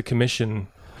 It was a commission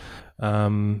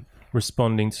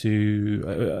responding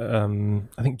to,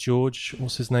 I think George,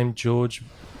 what's his name? George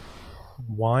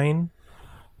Wine?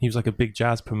 He was like a big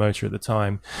jazz promoter at the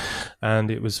time,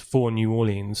 and it was for New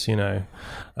Orleans,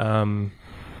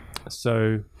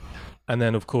 So, and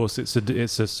then of course it's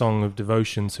a song of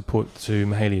devotion to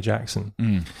Mahalia Jackson.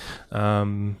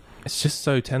 It's just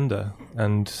so tender,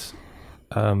 and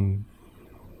I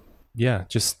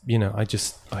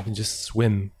can just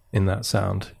swim in that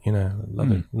sound. I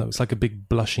love it. It's like a big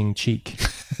blushing cheek.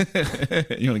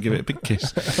 You want to give it a big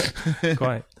kiss?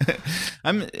 Quite.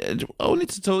 I wanted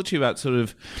to talk to you about sort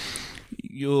of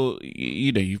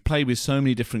you've played with so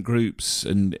many different groups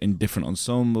and in different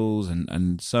ensembles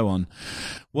and so on.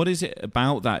 What is it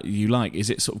about that you like? Is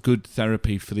it sort of good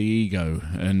therapy for the ego,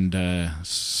 and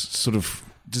sort of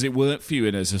does it work for you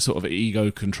as a sort of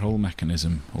ego control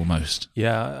mechanism almost?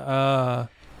 Yeah.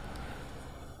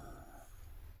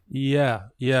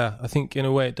 Yeah. I think in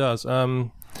a way it does.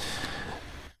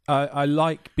 I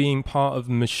like being part of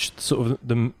sort of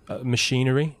the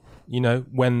machinery,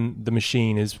 when the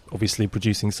machine is obviously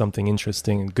producing something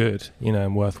interesting and good,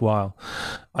 and worthwhile.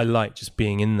 I like just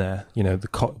being in there,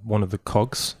 one of the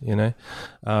cogs, and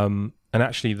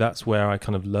actually that's where I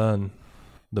kind of learn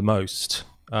the most.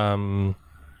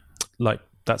 Like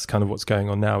that's kind of what's going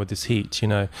on now with this heat,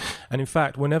 And in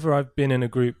fact, whenever I've been in a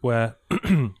group where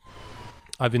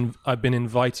I've been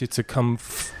invited to come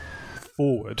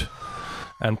forward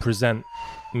and present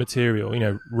material,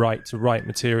 write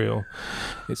material,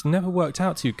 it's never worked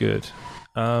out too good,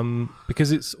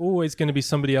 because it's always going to be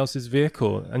somebody else's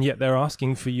vehicle, and yet they're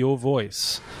asking for your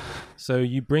voice. So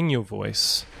you bring your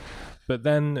voice, but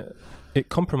then it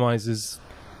compromises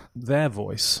their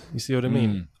voice. You see what I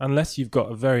mean? Unless you've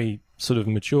got a very sort of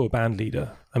mature band leader.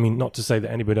 I mean, not to say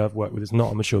that anybody I've worked with is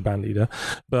not a mature band leader,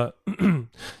 but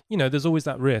there's always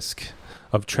that risk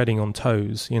of treading on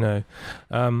toes,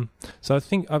 So I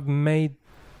think I've made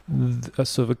a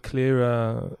sort of a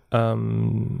clearer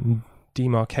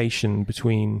demarcation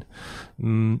between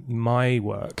my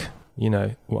work,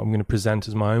 what I'm going to present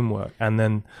as my own work, and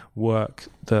then work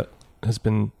that has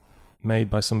been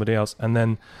made by somebody else. And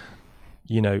then,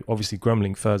 obviously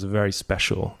Grumbling Fur is a very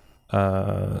special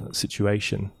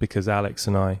situation, because Alex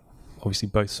and I, obviously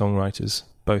both songwriters,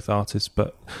 both artists,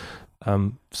 but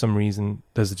for some reason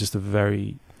there's just a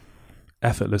very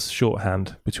effortless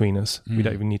shorthand between us. We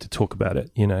don't even need to talk about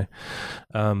it,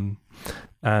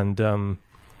 and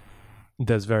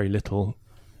there's very little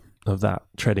of that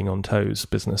treading on toes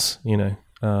business,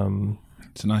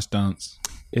 It's a nice dance.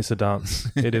 It's a dance.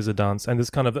 It is a dance, and there's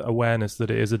kind of awareness that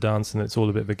it is a dance and it's all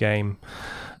a bit of a game.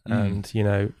 And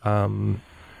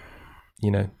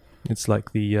it's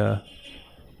like the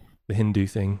Hindu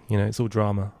thing, it's all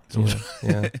drama. It's all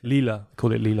Leela,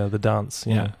 call it Leela, the dance.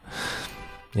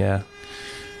 Yeah.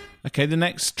 Okay, the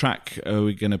next track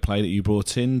we're going to play that you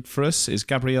brought in for us is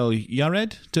Gabrielle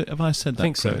Yared. Have I said that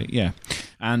correctly? So. Yeah.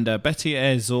 And Betty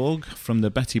Herzog from the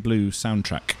Betty Blue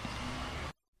soundtrack.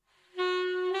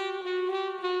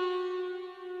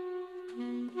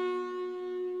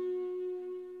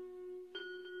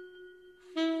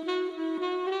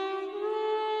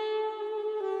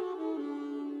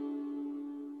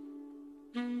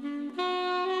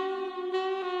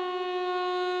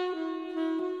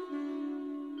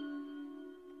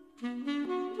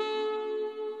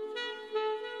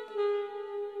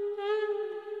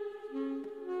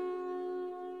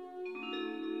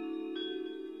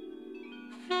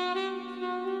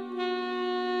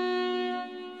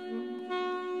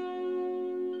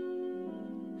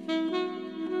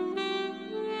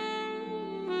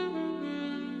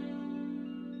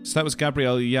 So that was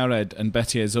Gabrielle Yared and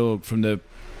Betty Herzog from the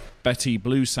Betty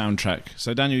Blue soundtrack.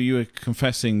 So Daniel, you were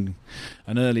confessing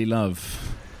an early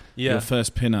love. Yeah. Your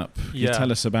first pin-up. Can you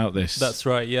tell us about this? That's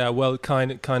right, yeah. Well,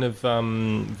 kind of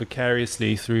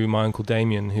vicariously through my Uncle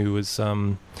Damien, who was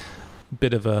a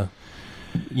bit of a,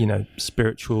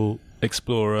 spiritual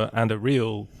explorer and a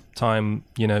real-time,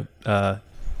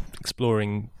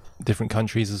 exploring different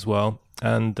countries as well.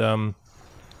 And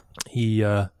he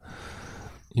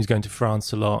was going to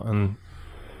France a lot, and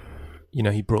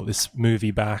he brought this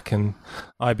movie back, and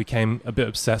I became a bit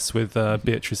obsessed with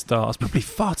Beatrice Dahl. I was probably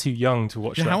far too young to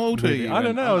watch that. How old movie. were you? I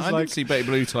don't know. I didn't see Betty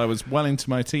Blue till I was well into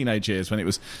my teenage years, when it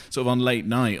was sort of on late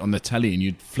night on the telly, and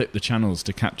you'd flip the channels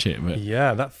to catch it. But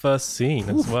yeah, that first scene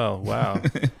as well. Wow.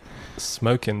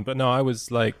 Smoking. But no, I was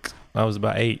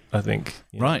about 8, I think.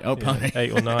 Right. Oh, pardon.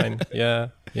 8 or 9. Yeah.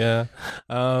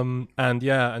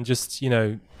 And just,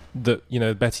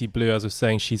 Betty Blue, as I was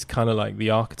saying, she's kind of like the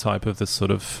archetype of this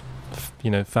sort of,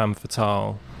 femme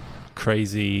fatale,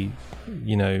 crazy,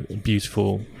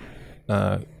 beautiful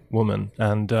woman.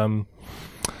 And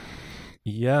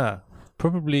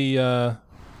probably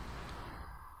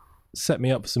set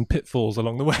me up for some pitfalls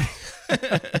along the way.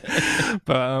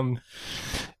 But I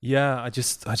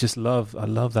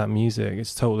love that music.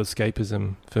 It's total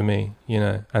escapism for me,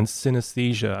 and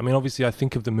synesthesia. I mean, obviously I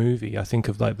think of the movie, I think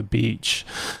of like the beach,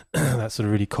 that sort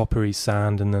of really coppery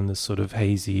sand, and then the sort of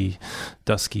hazy,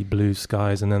 dusky blue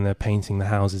skies, and then they're painting the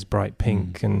houses bright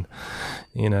pink, and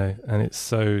and it's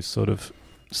so sort of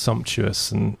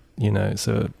sumptuous, and it's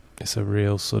a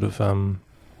real sort of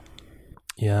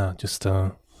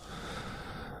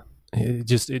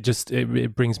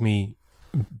it brings me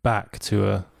back to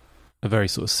a very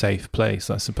sort of safe place,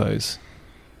 I suppose.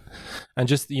 And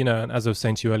just, and as I was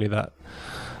saying to you earlier, that,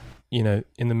 in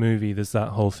the movie, there's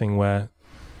that whole thing where,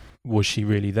 was she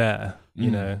really there?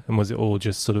 And was it all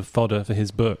just sort of fodder for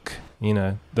his book?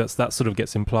 That sort of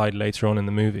gets implied later on in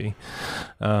the movie.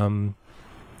 And,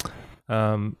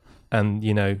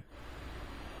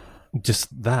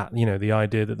 just that, the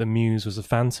idea that the muse was a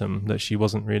phantom, that she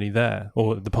wasn't really there,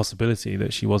 or the possibility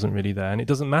that she wasn't really there, and it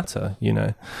doesn't matter,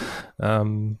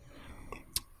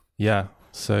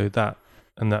 so that,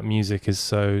 and that music is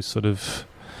so sort of,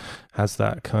 has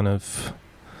that kind of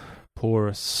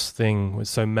porous thing, it's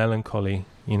so melancholy,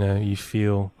 you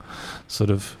feel sort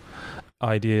of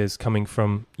ideas coming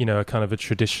from, a kind of a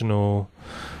traditional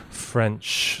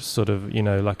French sort of,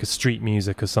 like a street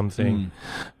music or something,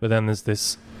 but then there's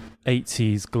this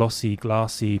 80s glossy,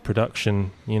 glassy production,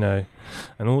 and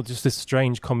all just this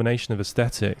strange combination of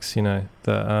aesthetics,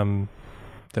 that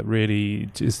really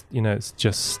is, it's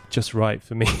just right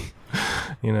for me,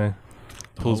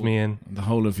 pulls me in. The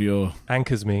whole of your...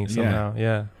 Anchors me somehow,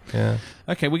 yeah.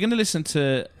 Okay, we're going to listen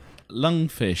to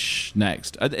Lungfish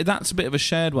next. That's a bit of a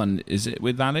shared one, is it,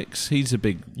 with Alex? He's a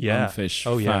big Lungfish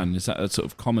fan. Is that a sort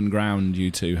of common ground you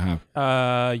two have?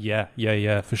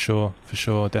 Yeah, for sure,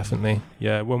 definitely.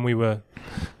 Yeah, when we were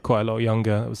quite a lot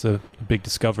younger, it was a big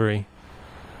discovery.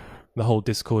 The whole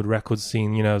Discord record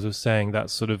scene, as I was saying,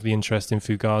 that's sort of the interest in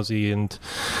Fugazi and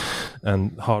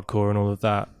hardcore and all of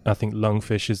that. I think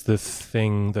Lungfish is the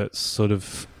thing that's sort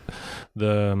of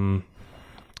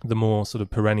the more sort of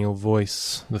perennial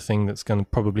voice, the thing that's going to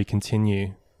probably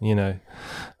continue, Yeah.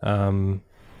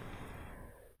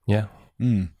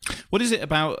 What is it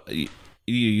about...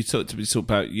 You talked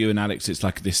about you and Alex, it's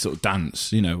like this sort of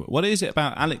dance, What is it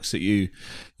about Alex that you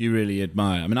really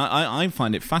admire? I mean, I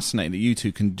find it fascinating that you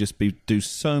two can just do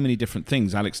so many different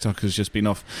things. Alex Tucker's just been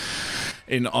off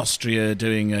in Austria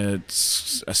doing a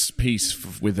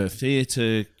piece with a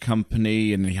theatre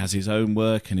company, and he has his own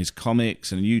work and his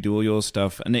comics, and you do all your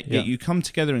stuff, and you come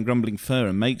together in Grumbling Fur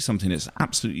and make something that's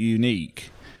absolutely unique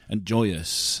and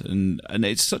joyous, and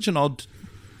it's such an odd,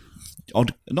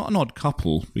 not an odd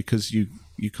couple, because you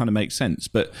kind of make sense,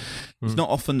 but it's not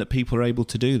often that people are able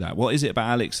to do that. What is it about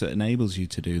Alex that enables you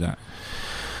to do that?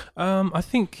 I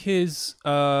think his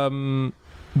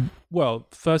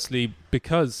firstly,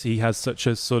 because he has such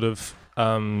a sort of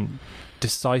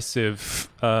decisive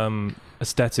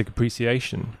aesthetic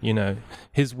appreciation,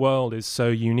 his world is so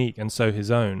unique and so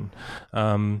his own,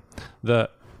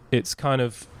 that it's kind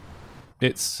of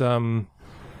it's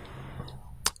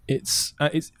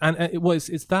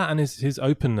that, and his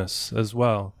openness as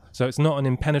well. So it's not an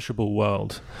impenetrable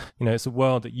world, it's a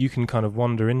world that you can kind of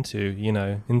wander into,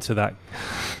 into that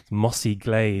mossy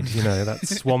glade, that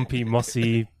swampy,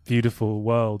 mossy, beautiful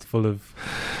world full of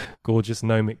gorgeous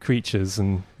gnomic creatures,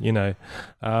 and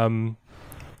I've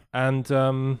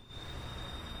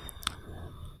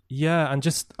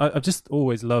just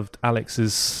always loved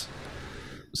Alex's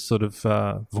sort of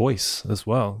voice as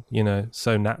well,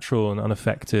 so natural and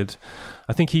unaffected.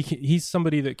 I think he's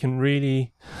somebody that can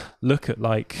really look at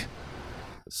like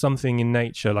something in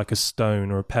nature, like a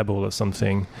stone or a pebble or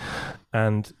something,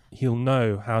 and he'll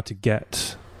know how to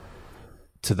get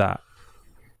to that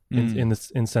in the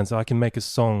sense I can make a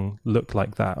song look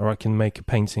like that, or I can make a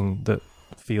painting that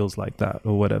feels like that,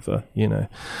 or whatever,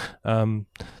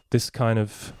 this kind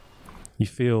of you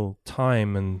feel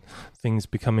time and things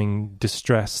becoming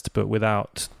distressed, but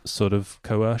without sort of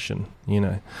coercion.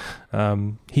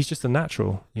 He's just a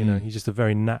natural. He's just a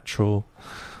very natural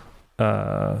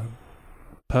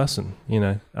person.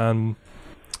 We've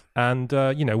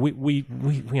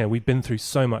been through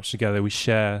so much together. We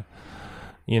share,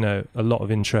 a lot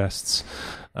of interests,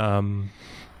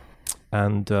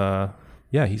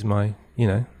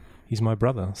 he's my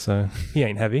brother. So he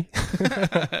ain't heavy.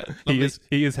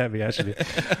 He is heavy actually,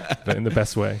 but in the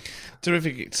best way.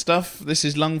 Terrific stuff. This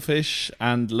is Lungfish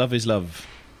and Love is Love.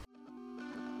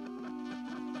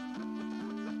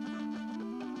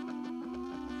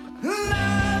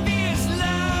 Love is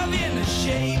love in the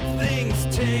shape things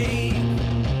take.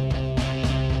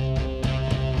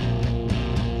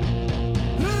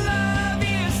 Love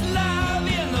is love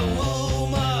in the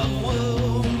womb of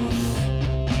wombs.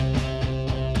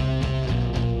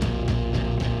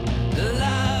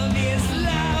 Love is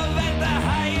love at the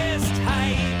highest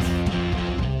height.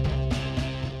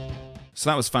 So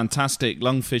that was fantastic.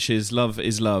 Lungfish's Love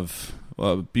is Love. What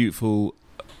a beautiful,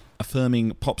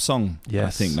 affirming pop song. Yes.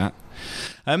 I think that.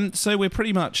 So we're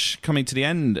pretty much coming to the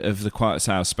end of the Quiet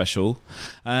Hour special.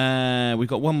 We've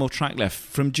got one more track left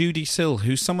from Judee Sill,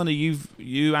 who's someone who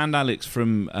you and Alex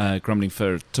from Grumbling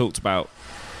Fur talked about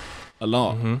a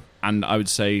lot. Mm-hmm. And I would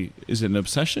say, is it an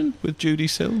obsession with Judee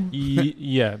Sill?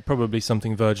 Yeah, probably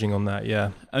something verging on that.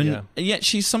 Yeah, And yet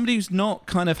she's somebody who's not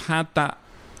kind of had that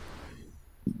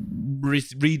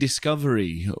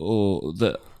rediscovery, or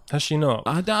that. Has she not?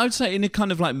 I would say in a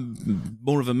kind of like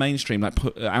more of a mainstream, like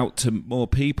put out to more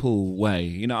people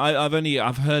way.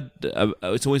 I've heard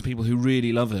it's always people who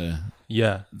really love her.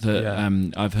 Yeah, that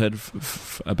I've heard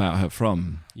about her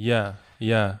from. Yeah.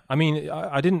 I mean,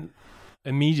 I didn't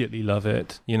immediately love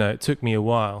it. It took me a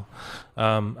while,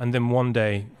 and then one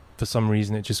day, for some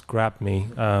reason, it just grabbed me.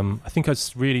 I think I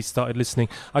really started listening.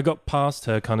 I got past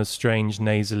her kind of strange,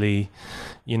 nasally,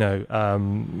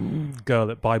 girl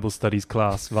at Bible studies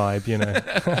class vibe,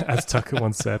 as Tucker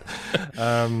once said.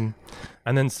 And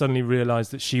then suddenly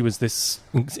realized that she was this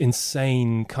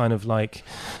insane kind of like,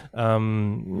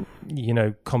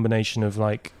 combination of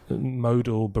like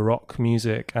modal Baroque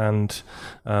music and,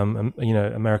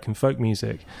 American folk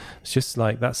music. It's just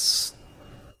like, that's,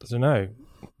 I don't know,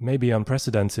 maybe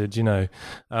unprecedented, and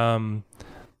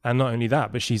not only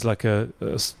that, but she's like a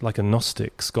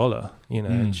Gnostic scholar,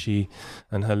 and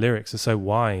her lyrics are so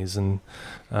wise and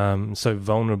so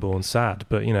vulnerable and sad,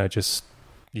 but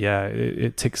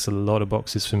it ticks a lot of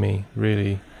boxes for me.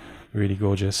 Really, really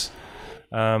gorgeous.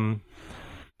 And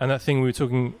that thing we were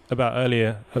talking about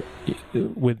earlier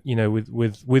with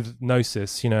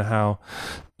Gnosis, how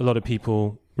a lot of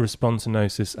people respond to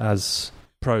Gnosis as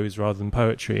prose rather than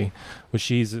poetry. Well,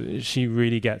 she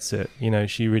really gets it.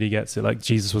 She really gets it. Like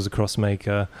Jesus was a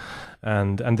crossmaker,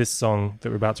 and this song that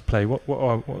we're about to play.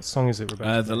 What song is it? We're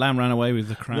about to The Lamb Ran Away with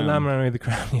the Crown. The Lamb Ran Away with the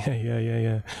Crown.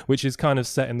 Yeah. Which is kind of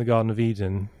set in the Garden of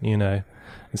Eden.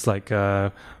 It's like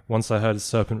once I heard a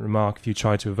serpent remark, if you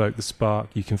try to evoke the spark,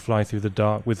 you can fly through the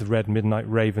dark with the red midnight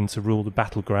raven to rule the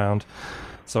battleground.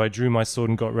 So I drew my sword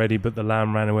and got ready, but the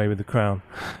lamb ran away with the crown.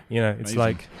 It's Amazing.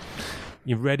 like,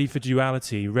 you're ready for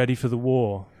duality, ready for the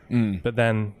war, but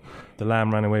then the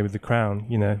lamb ran away with the crown.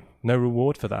 No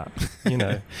reward for that.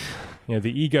 The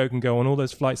ego can go on all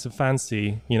those flights of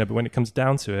fancy, but when it comes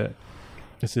down to it,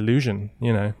 it's illusion.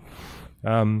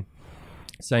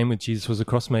 Same with Jesus was a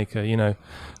crossmaker.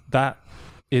 That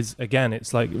is, again,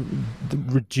 it's like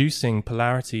reducing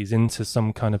polarities into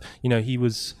some kind of, he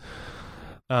was,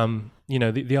 the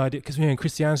idea, because in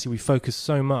Christianity we focus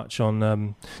so much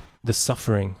on the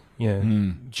suffering.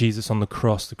 Jesus on the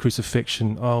cross, the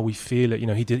crucifixion. Oh, we feel it.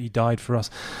 He died for us.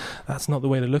 That's not the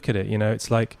way to look at it. It's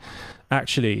like,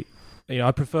 actually,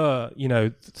 I prefer,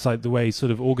 it's like the way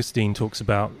sort of Augustine talks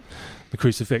about the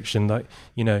crucifixion. Like,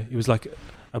 it was like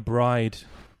a bride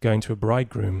going to a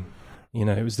bridegroom.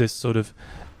 It was this sort of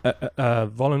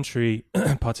voluntary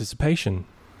participation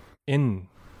in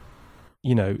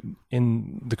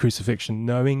the crucifixion,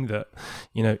 knowing that,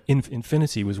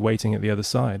 infinity was waiting at the other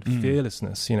side.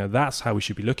 Fearlessness, that's how we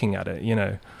should be looking at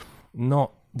it,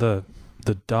 not the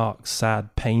dark,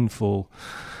 sad, painful,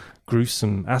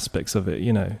 gruesome aspects of it,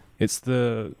 It's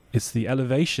the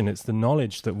elevation, it's the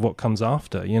knowledge that what comes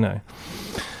after,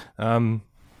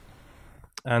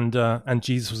 And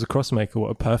Jesus was a crossmaker.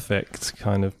 What a perfect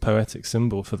kind of poetic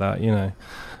symbol for that,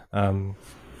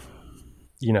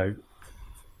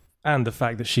 and the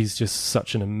fact that she's just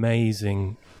such an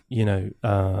amazing,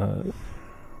 the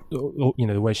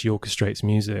way she orchestrates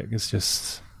music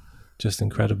is just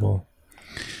incredible.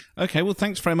 Okay, well,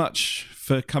 thanks very much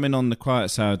for coming on the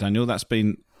Quiet Hour, Daniel. That's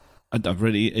been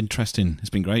Really interesting. It's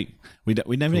been great. We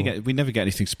never get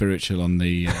anything spiritual on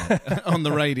the on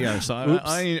the radio. So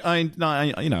I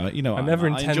never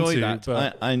intend enjoy to, that.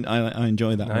 but I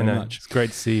enjoy that very much. It's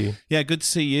great to see you. Yeah, good to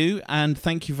see you, and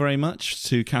thank you very much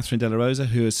to Kathryn de la Rosa,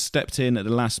 who has stepped in at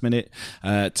the last minute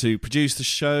to produce the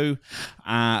show.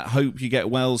 Hope you get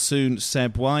well soon,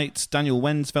 Seb White. Daniel,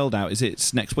 when's Veld out?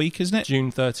 It's next week, isn't it?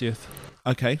 June 30th.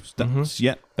 Okay,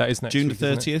 That is next June week,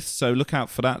 isn't it? 30th, so look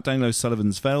out for that. Daniel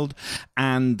O'Sullivan's Veld,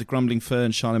 and the Grumbling Fur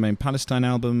and Charlemagne Palestine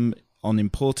album on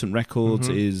Important Records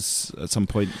is at some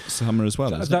point summer as well,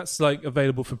 isn't it? That's like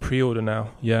available for pre-order now.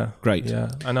 Yeah, Great. Yeah,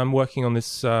 and I'm working on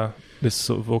this this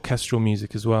sort of orchestral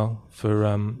music as well for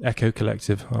Echo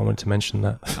Collective. I wanted to mention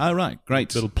that. Oh, right,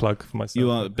 great. Little plug for myself.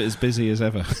 You are as busy as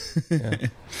ever. Yeah.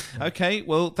 Okay,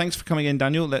 well, thanks for coming in,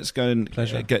 Daniel. Let's go and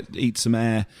Pleasure. eat some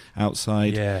air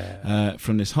outside Yeah.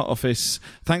 from this hot office.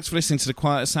 Thanks for listening to The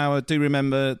Quietest Hour. Do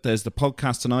remember, there's the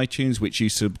podcast on iTunes, which you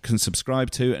can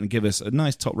subscribe to and give us a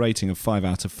nice top rating of 5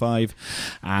 out of 5.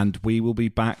 And we will be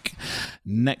back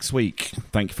next week.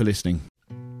 Thank you for listening.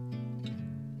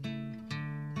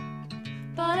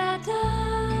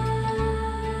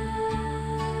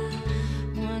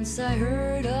 Once I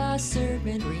heard a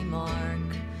serpent remark,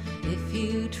 if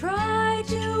you try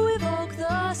to evoke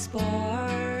the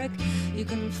spark, you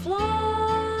can fly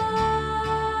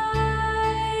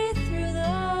through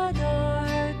the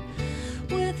dark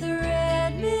with the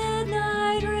red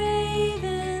midnight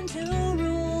raven to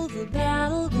rule the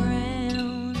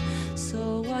battleground.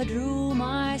 So I drew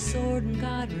my sword and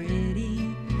got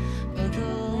ready, but the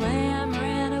lamb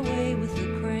ran away with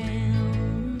the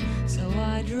crown. So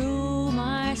I drew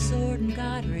my sword and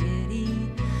got ready,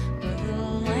 but the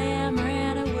lamb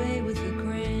ran away with the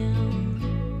crown.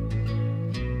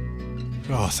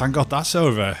 Oh, thank God that's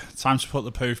over. Time to put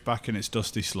the poof back in its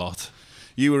dusty slot.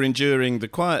 You are enduring the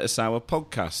Quietest Hour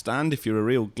podcast, and if you're a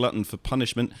real glutton for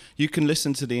punishment, you can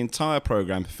listen to the entire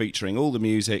programme featuring all the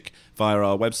music via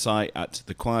our website at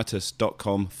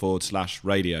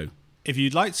thequietest.com/radio. If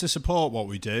you'd like to support what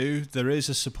we do, there is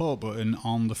a support button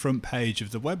on the front page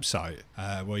of the website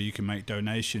where you can make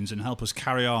donations and help us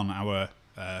carry on our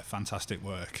fantastic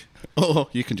work. Or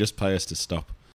you can just pay us to stop.